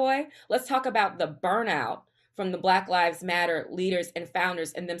lack of joy? Let's talk about the burnout from the Black Lives Matter leaders and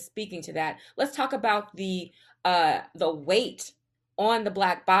founders and them speaking to that. Let's talk about the weight on the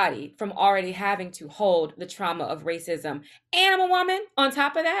Black body from already having to hold the trauma of racism. And I'm a woman on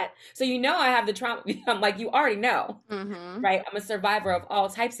top of that. So I have the trauma. I'm like, you already know, right? I'm a survivor of all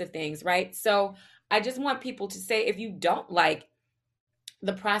types of things, right? So I just want people to say, if you don't like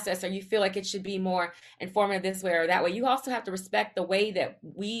the process or you feel like it should be more informative this way or that way, you also have to respect the way that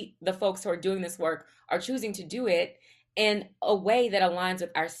we, the folks who are doing this work, are choosing to do it in a way that aligns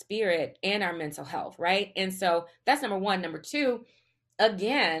with our spirit and our mental health, right? And so that's number 1. Number 2,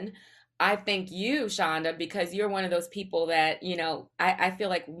 again, I thank you, Shonda, because you're one of those people that, I feel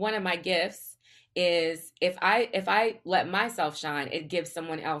like one of my gifts is if I let myself shine, it gives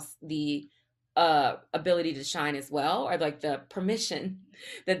someone else the ability to shine as well, or like the permission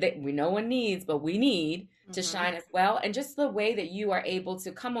that no one needs, but we need to shine as well. And just the way that you are able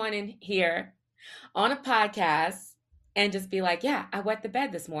to come on in here on a podcast and just be like, yeah, I wet the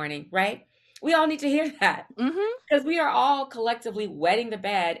bed this morning, right? We all need to hear that because we are all collectively wetting the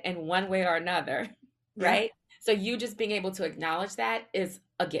bed in one way or another, right? So you just being able to acknowledge that is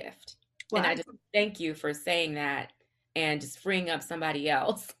a gift. Well, and I just thank you for saying that and just freeing up somebody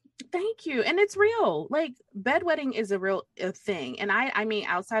else. Thank you. And it's real. Like, bedwetting is a real thing. And I mean,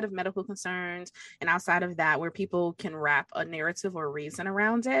 outside of medical concerns and outside of that, where people can wrap a narrative or reason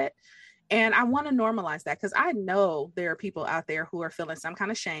around it. And I want to normalize that, because I know there are people out there who are feeling some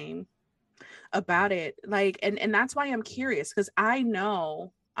kind of shame about it. Like, and that's why I'm curious, because I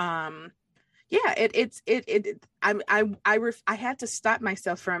know, yeah, I had to stop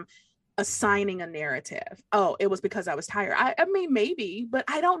myself from assigning a narrative. Oh, it was because I was tired. I mean, maybe, but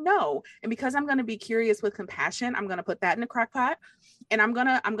I don't know. And because I'm going to be curious with compassion, I'm going to put that in the crock pot, and I'm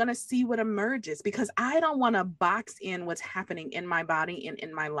going to see what emerges, because I don't want to box in what's happening in my body and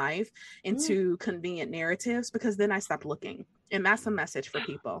in my life into convenient narratives, because then I stop looking. And that's a message for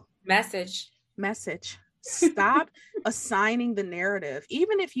people. Message. Stop assigning the narrative.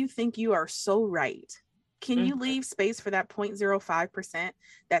 Even if you think you are so right, can you leave space for that 0.05%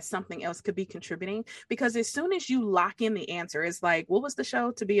 that something else could be contributing? Because as soon as you lock in the answer, it's like, what was the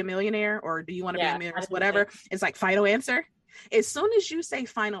show, To Be a Millionaire? Or Do You Want to Be a Millionaire? Whatever. It's like final answer. As soon as you say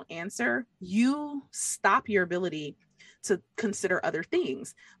final answer, you stop your ability to consider other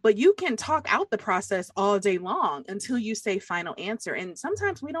things. But you can talk out the process all day long until you say final answer. And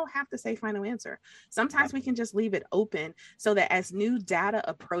sometimes we don't have to say final answer. Sometimes we can just leave it open so that as new data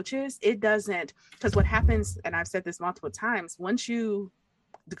approaches, it doesn't, because what happens, and I've said this multiple times, once you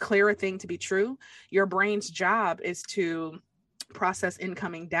declare a thing to be true, your brain's job is to process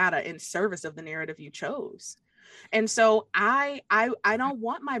incoming data in service of the narrative you chose. And so I don't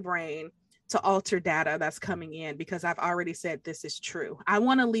want my brain to alter data that's coming in, because I've already said this is true. I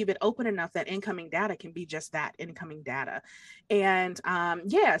want to leave it open enough that incoming data can be just that, incoming data. And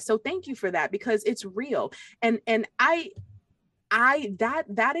yeah, so thank you for that, because it's real. And that's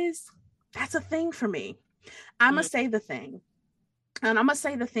a thing for me. I'm gonna say the thing, and I'm gonna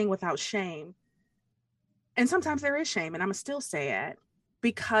say the thing without shame. And sometimes there is shame, and I'm gonna still say it,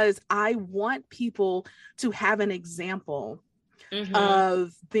 because I want people to have an example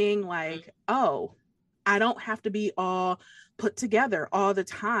of being like, oh, I don't have to be all put together all the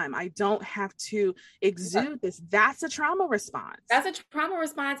time. I don't have to exude this. That's a trauma response. And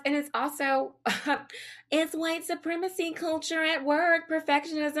it's also, it's white supremacy culture at work,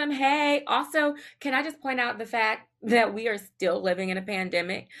 perfectionism. Hey, also, can I just point out the fact that we are still living in a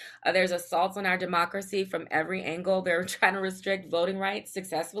pandemic? There's assaults on our democracy from every angle. They're trying to restrict voting rights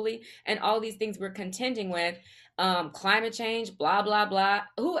successfully, and all these things we're contending with. Climate change, blah, blah, blah.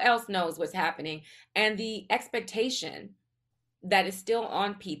 Who else knows what's happening? And the expectation that is still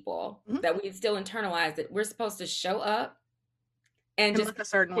on people, that we still internalize, that we're supposed to show up and just look a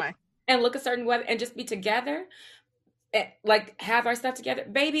certain way. And look a certain way and just be together. Like, have our stuff together.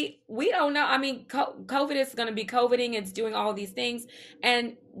 Baby, we don't know. I mean, COVID is going to be COVIDing. It's doing all these things.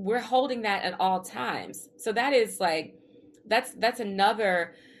 And we're holding that at all times. So that is like, that's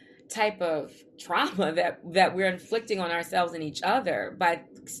another type of trauma that we're inflicting on ourselves and each other by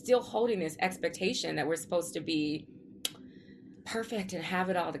still holding this expectation that we're supposed to be perfect and have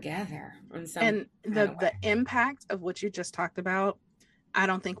it all together. And the impact of what you just talked about, I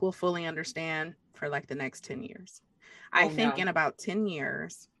don't think we'll fully understand for like the next 10 years. I think in about 10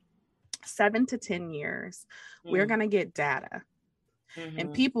 years, 7 to 10 years, we're going to get data.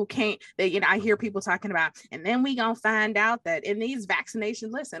 And people can't, I hear people talking about, and then we gonna find out that in these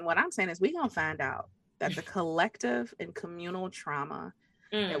vaccinations, listen, what I'm saying is we gonna find out that the collective and communal trauma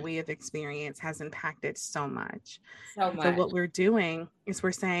that we have experienced has impacted so much. So what we're doing is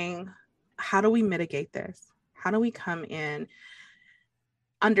we're saying, how do we mitigate this? How do we come in,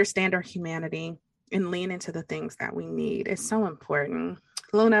 understand our humanity, and lean into the things that we need? It's so important.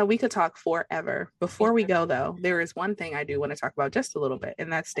 Luna, we could talk forever. Before we go, though, there is one thing I do want to talk about just a little bit, and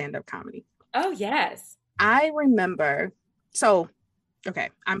that's stand-up comedy. Oh, yes. I remember. So, okay,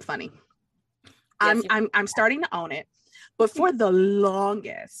 I'm funny. Yes, I'm starting to own it. But for the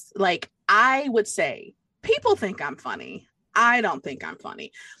longest, like, I would say, people think I'm funny. I don't think I'm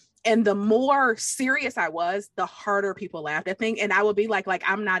funny. And the more serious I was, the harder people laughed at things. And I would be like,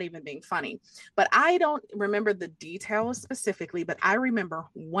 I'm not even being funny. But I don't remember the details specifically, but I remember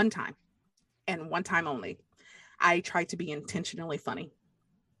one time, and one time only, I tried to be intentionally funny.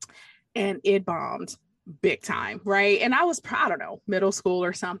 And it bombed big time, right? And I was, I don't know, middle school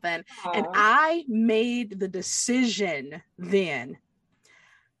or something. Aww. And I made the decision then,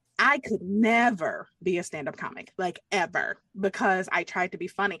 I could never be a stand-up comic, like ever, because I tried to be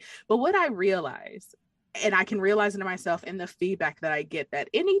funny. But what I realized, and I can realize it in myself in the feedback that I get, that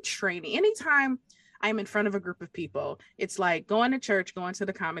any training, anytime I'm in front of a group of people. It's like going to church, going to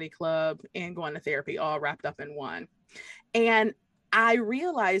the comedy club, and going to therapy all wrapped up in one. And I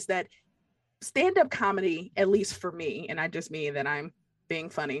realized that stand-up comedy, at least for me, and I just mean that I'm being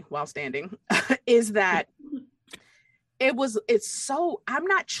funny while standing, is that I'm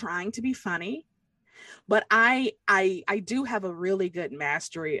not trying to be funny, but I do have a really good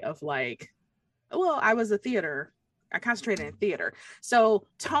mastery of like, well, I concentrated in theater. So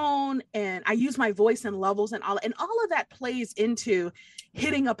tone, and I use my voice and levels and all of that plays into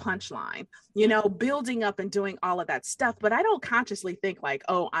hitting a punchline, building up and doing all of that stuff. But I don't consciously think like,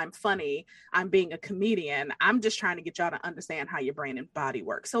 oh, I'm funny, I'm being a comedian. I'm just trying to get y'all to understand how your brain and body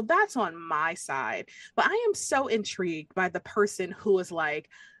work. So that's on my side. But I am so intrigued by the person who is like,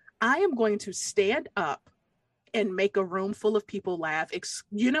 I am going to stand up and make a room full of people laugh.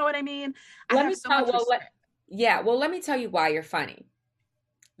 You know what I mean? Let me tell you why you're funny.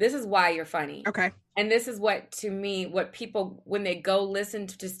 This is why you're funny. Okay. And this is what, to me, what people, when they go listen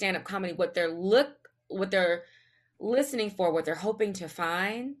to stand-up comedy, what they're listening for, what they're hoping to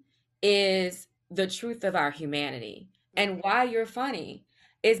find is the truth of our humanity. And why you're funny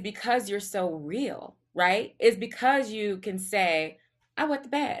is because you're so real, right? Is because you can say, I wet the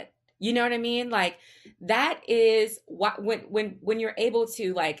bed. You know what I mean? Like, that is what, when you're able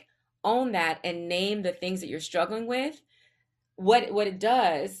to like own that and name the things that you're struggling with, what it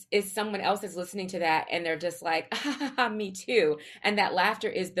does is someone else is listening to that and they're just like, me too. And that laughter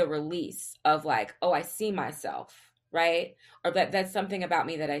is the release of like, oh, I see myself, right? Or that's something about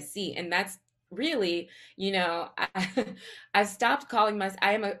me that I see. And that's really, I've stopped calling myself,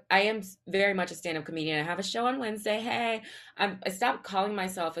 I am very much a stand-up comedian. I have a show on Wednesday. Hey, I stopped calling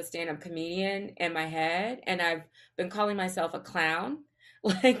myself a stand-up comedian in my head. And I've been calling myself a clown.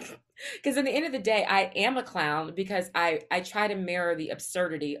 Like, because at the end of the day, I am a clown because I try to mirror the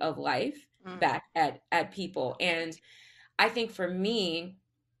absurdity of life back at people. And I think for me,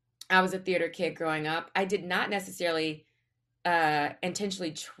 I was a theater kid growing up. I did not necessarily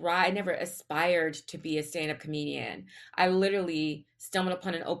intentionally try. I never aspired to be a stand-up comedian. I literally stumbled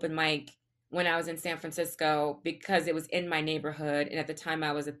upon an open mic when I was in San Francisco because it was in my neighborhood. And at the time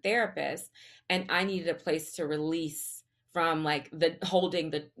I was a therapist and I needed a place to release from like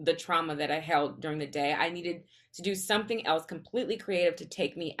holding the trauma that I held during the day. I needed to do something else completely creative to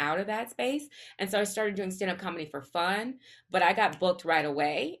take me out of that space. And so I started doing stand-up comedy for fun, but I got booked right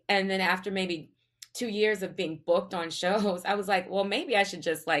away. And then after maybe 2 years of being booked on shows, I was like, well, maybe I should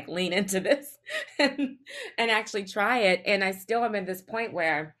just like lean into this and actually try it. And I still am at this point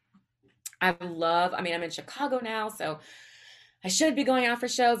where I'm in Chicago now, so I should be going out for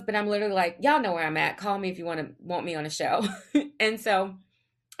shows, but I'm literally like, y'all know where I'm at. Call me if you want me on a show. And so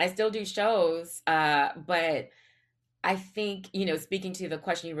I still do shows, but I think, speaking to the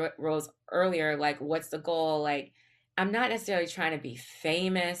question you rose earlier, like, what's the goal? Like, I'm not necessarily trying to be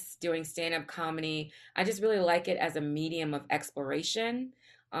famous doing stand-up comedy. I just really like it as a medium of exploration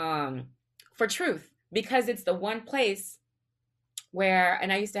for truth, because it's the one place where,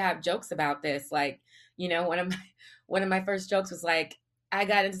 and I used to have jokes about this, like, one of my first jokes was like, I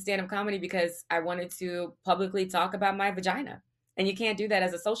got into stand-up comedy because I wanted to publicly talk about my vagina. And you can't do that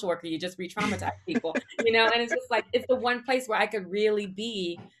as a social worker. You just re-traumatize people, and it's just like, it's the one place where I could really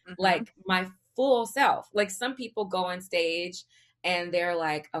be like my full self. Like, some people go on stage and they're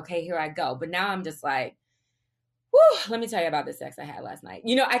like, okay, here I go. But now I'm just like, whew, let me tell you about the sex I had last night.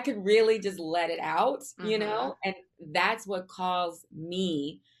 I could really just let it out, and that's what calls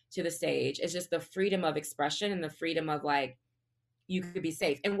me to the stage. It's just the freedom of expression and the freedom of like, you could be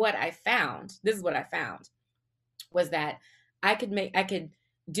safe. And this is what I found, was that I could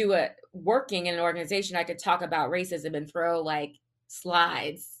do working in an organization, I could talk about racism and throw like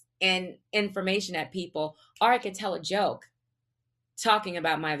slides and information at people, or I could tell a joke talking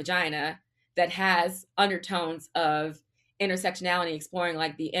about my vagina that has undertones of intersectionality, exploring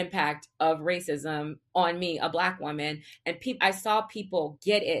like the impact of racism on me, a Black woman. And I saw people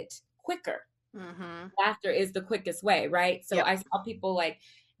get it quicker. Laughter is the quickest way, right? So yep. I saw people like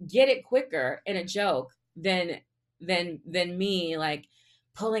get it quicker in a joke than me like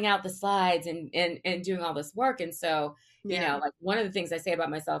pulling out the slides and doing all this work. And so, like, one of the things I say about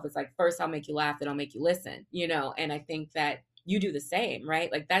myself is like, first I'll make you laugh, then I'll make you listen, and I think that you do the same,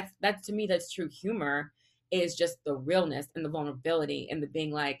 right? Like, that's to me, that's true humor, is just the realness and the vulnerability and the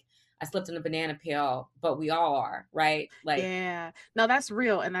being like, I slipped on a banana peel, but we all are, right? Like, yeah, no, that's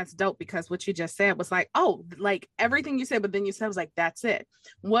real. And that's dope, because what you just said was like, oh, like everything you said, but then you said was like, that's it.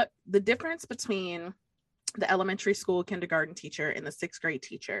 What the difference between the elementary school kindergarten teacher and the 6th grade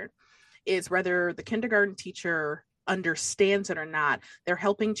teacher is whether the kindergarten teacher understands it or not, they're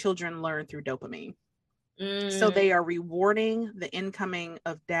helping children learn through dopamine. So they are rewarding the incoming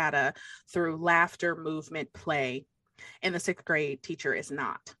of data through laughter, movement, play, and the 6th grade teacher is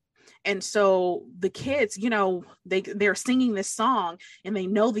not. And so the kids, you know, they're singing this song and they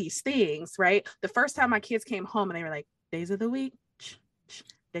know these things, right? The first time my kids came home and they were like, days of the week,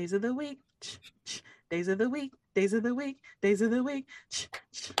 days of the week, days of the week, days of the week, days of the week.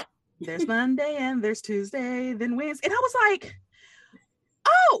 There's Monday and there's Tuesday, then Wednesday. And I was like,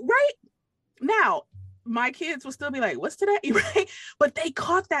 oh, right now, my kids will still be like, what's today? Right? But they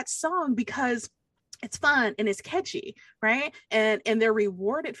caught that song because it's fun and it's catchy, right? And they're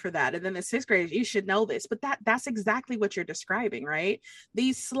rewarded for that. And then the 6th graders, you should know this, but that's exactly what you're describing, right?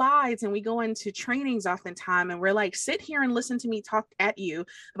 These slides, and we go into trainings oftentimes, and we're like, sit here and listen to me talk at you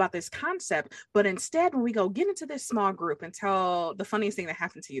about this concept. But instead, when we go get into this small group and tell the funniest thing that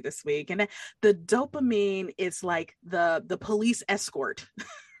happened to you this week, and the dopamine is like the police escort.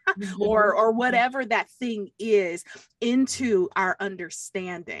 or whatever that thing is into our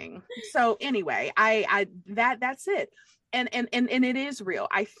understanding. So anyway, that's it. And it is real.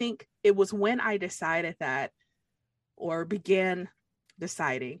 I think it was when I decided that, or began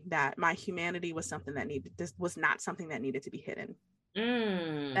deciding that my humanity was something that was not something that needed to be hidden.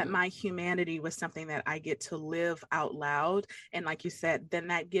 That my humanity was something that I get to live out loud. And like you said, then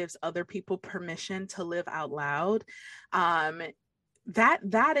that gives other people permission to live out loud.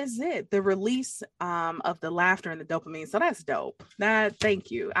 That is it, the release of the laughter and the dopamine. So that's dope.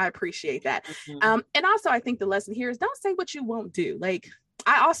 Thank you, I appreciate that. And also I think the lesson here is don't say what you won't do. Like,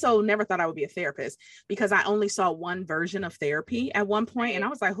 I also never thought I would be a therapist because I only saw one version of therapy at one point, and I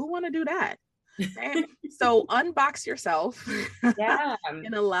was like, who want to do that? Okay? So unbox yourself,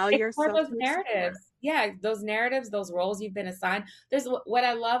 and allow yourself those narratives. Yeah, those narratives, those roles you've been assigned. There's what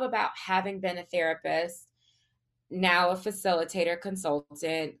I love about having been a therapist, now a facilitator,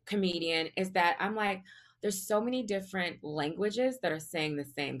 consultant, comedian, is that I'm like, there's so many different languages that are saying the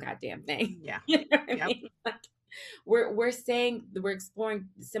same goddamn thing. Yeah. You know what I mean? Like, we're exploring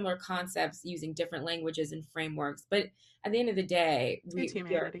similar concepts using different languages and frameworks, but at the end of the day, it's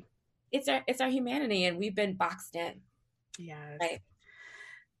humanity. It's our humanity, and we've been boxed in. Yes. Right.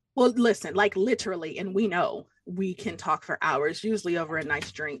 Well, listen, like literally, and we know we can talk for hours, usually over a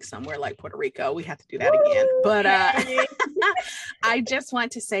nice drink somewhere like Puerto Rico. We have to do that again. But I just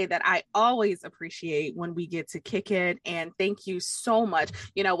want to say that I always appreciate when we get to kick it. And thank you so much.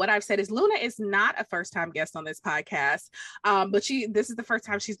 You know, what I've said is Luna is not a first-time guest on this podcast, but this is the first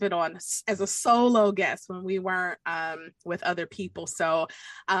time she's been on as a solo guest when we weren't with other people. So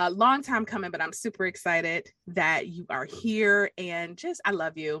long time coming, but I'm super excited that you are here, and just, I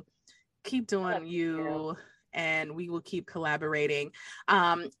love you. Keep doing you. And we will keep collaborating.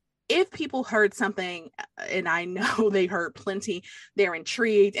 If people heard something, and I know they heard plenty, they're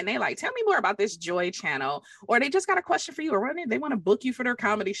intrigued and they like, tell me more about this Joy channel, or they just got a question for you, or they want to book you for their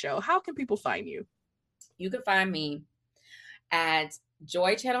comedy show, how can people find you? You can find me at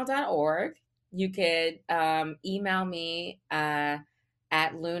joychannel.org. You could email me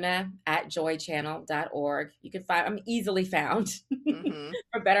at luna@joychannel.org. You can find, I'm easily found,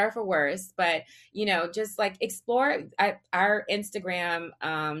 for better or for worse, but you know, just like explore our Instagram.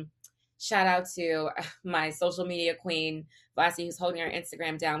 Shout out to my social media queen, Vasi, who's holding our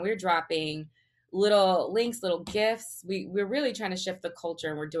Instagram down. We're dropping little links, little gifts. We're really trying to shift the culture,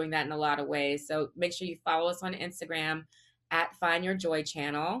 and we're doing that in a lot of ways. So make sure you follow us on Instagram at Find Your Joy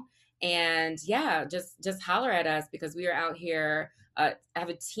Channel. And yeah, just holler at us, because we are out here. I have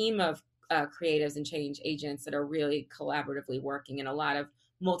a team of creatives and change agents that are really collaboratively working in a lot of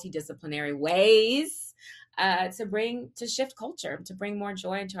multidisciplinary ways to shift culture, to bring more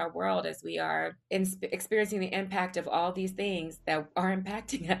joy into our world as we are experiencing the impact of all these things that are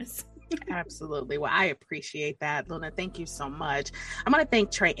impacting us. Absolutely. Well, I appreciate that, Luna. Thank you so much. I'm going to thank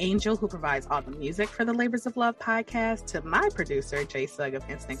Trey Angel, who provides all the music for the Labors of Love podcast, to my producer, Jay Sugg of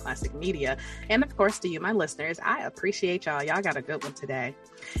Instant Classic Media, and of course to you, my listeners. I appreciate y'all. Y'all got a good one today.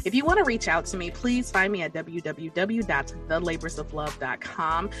 If you want to reach out to me, please find me at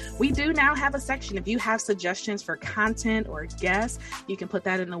www.thelaborsoflove.com. We do now have a section. If you have suggestions for content or guests, you can put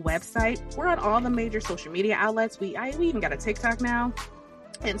that in the website. We're on all the major social media outlets. We even got a TikTok now.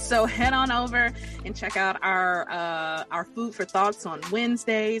 And so head on over and check out our Food for Thoughts on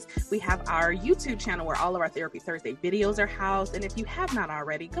Wednesdays. We have our YouTube channel where all of our Therapy Thursday videos are housed. And if you have not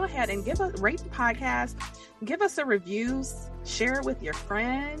already, go ahead and rate the podcast, give us a review, share it with your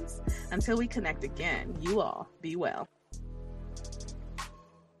friends. Until we connect again, you all be well.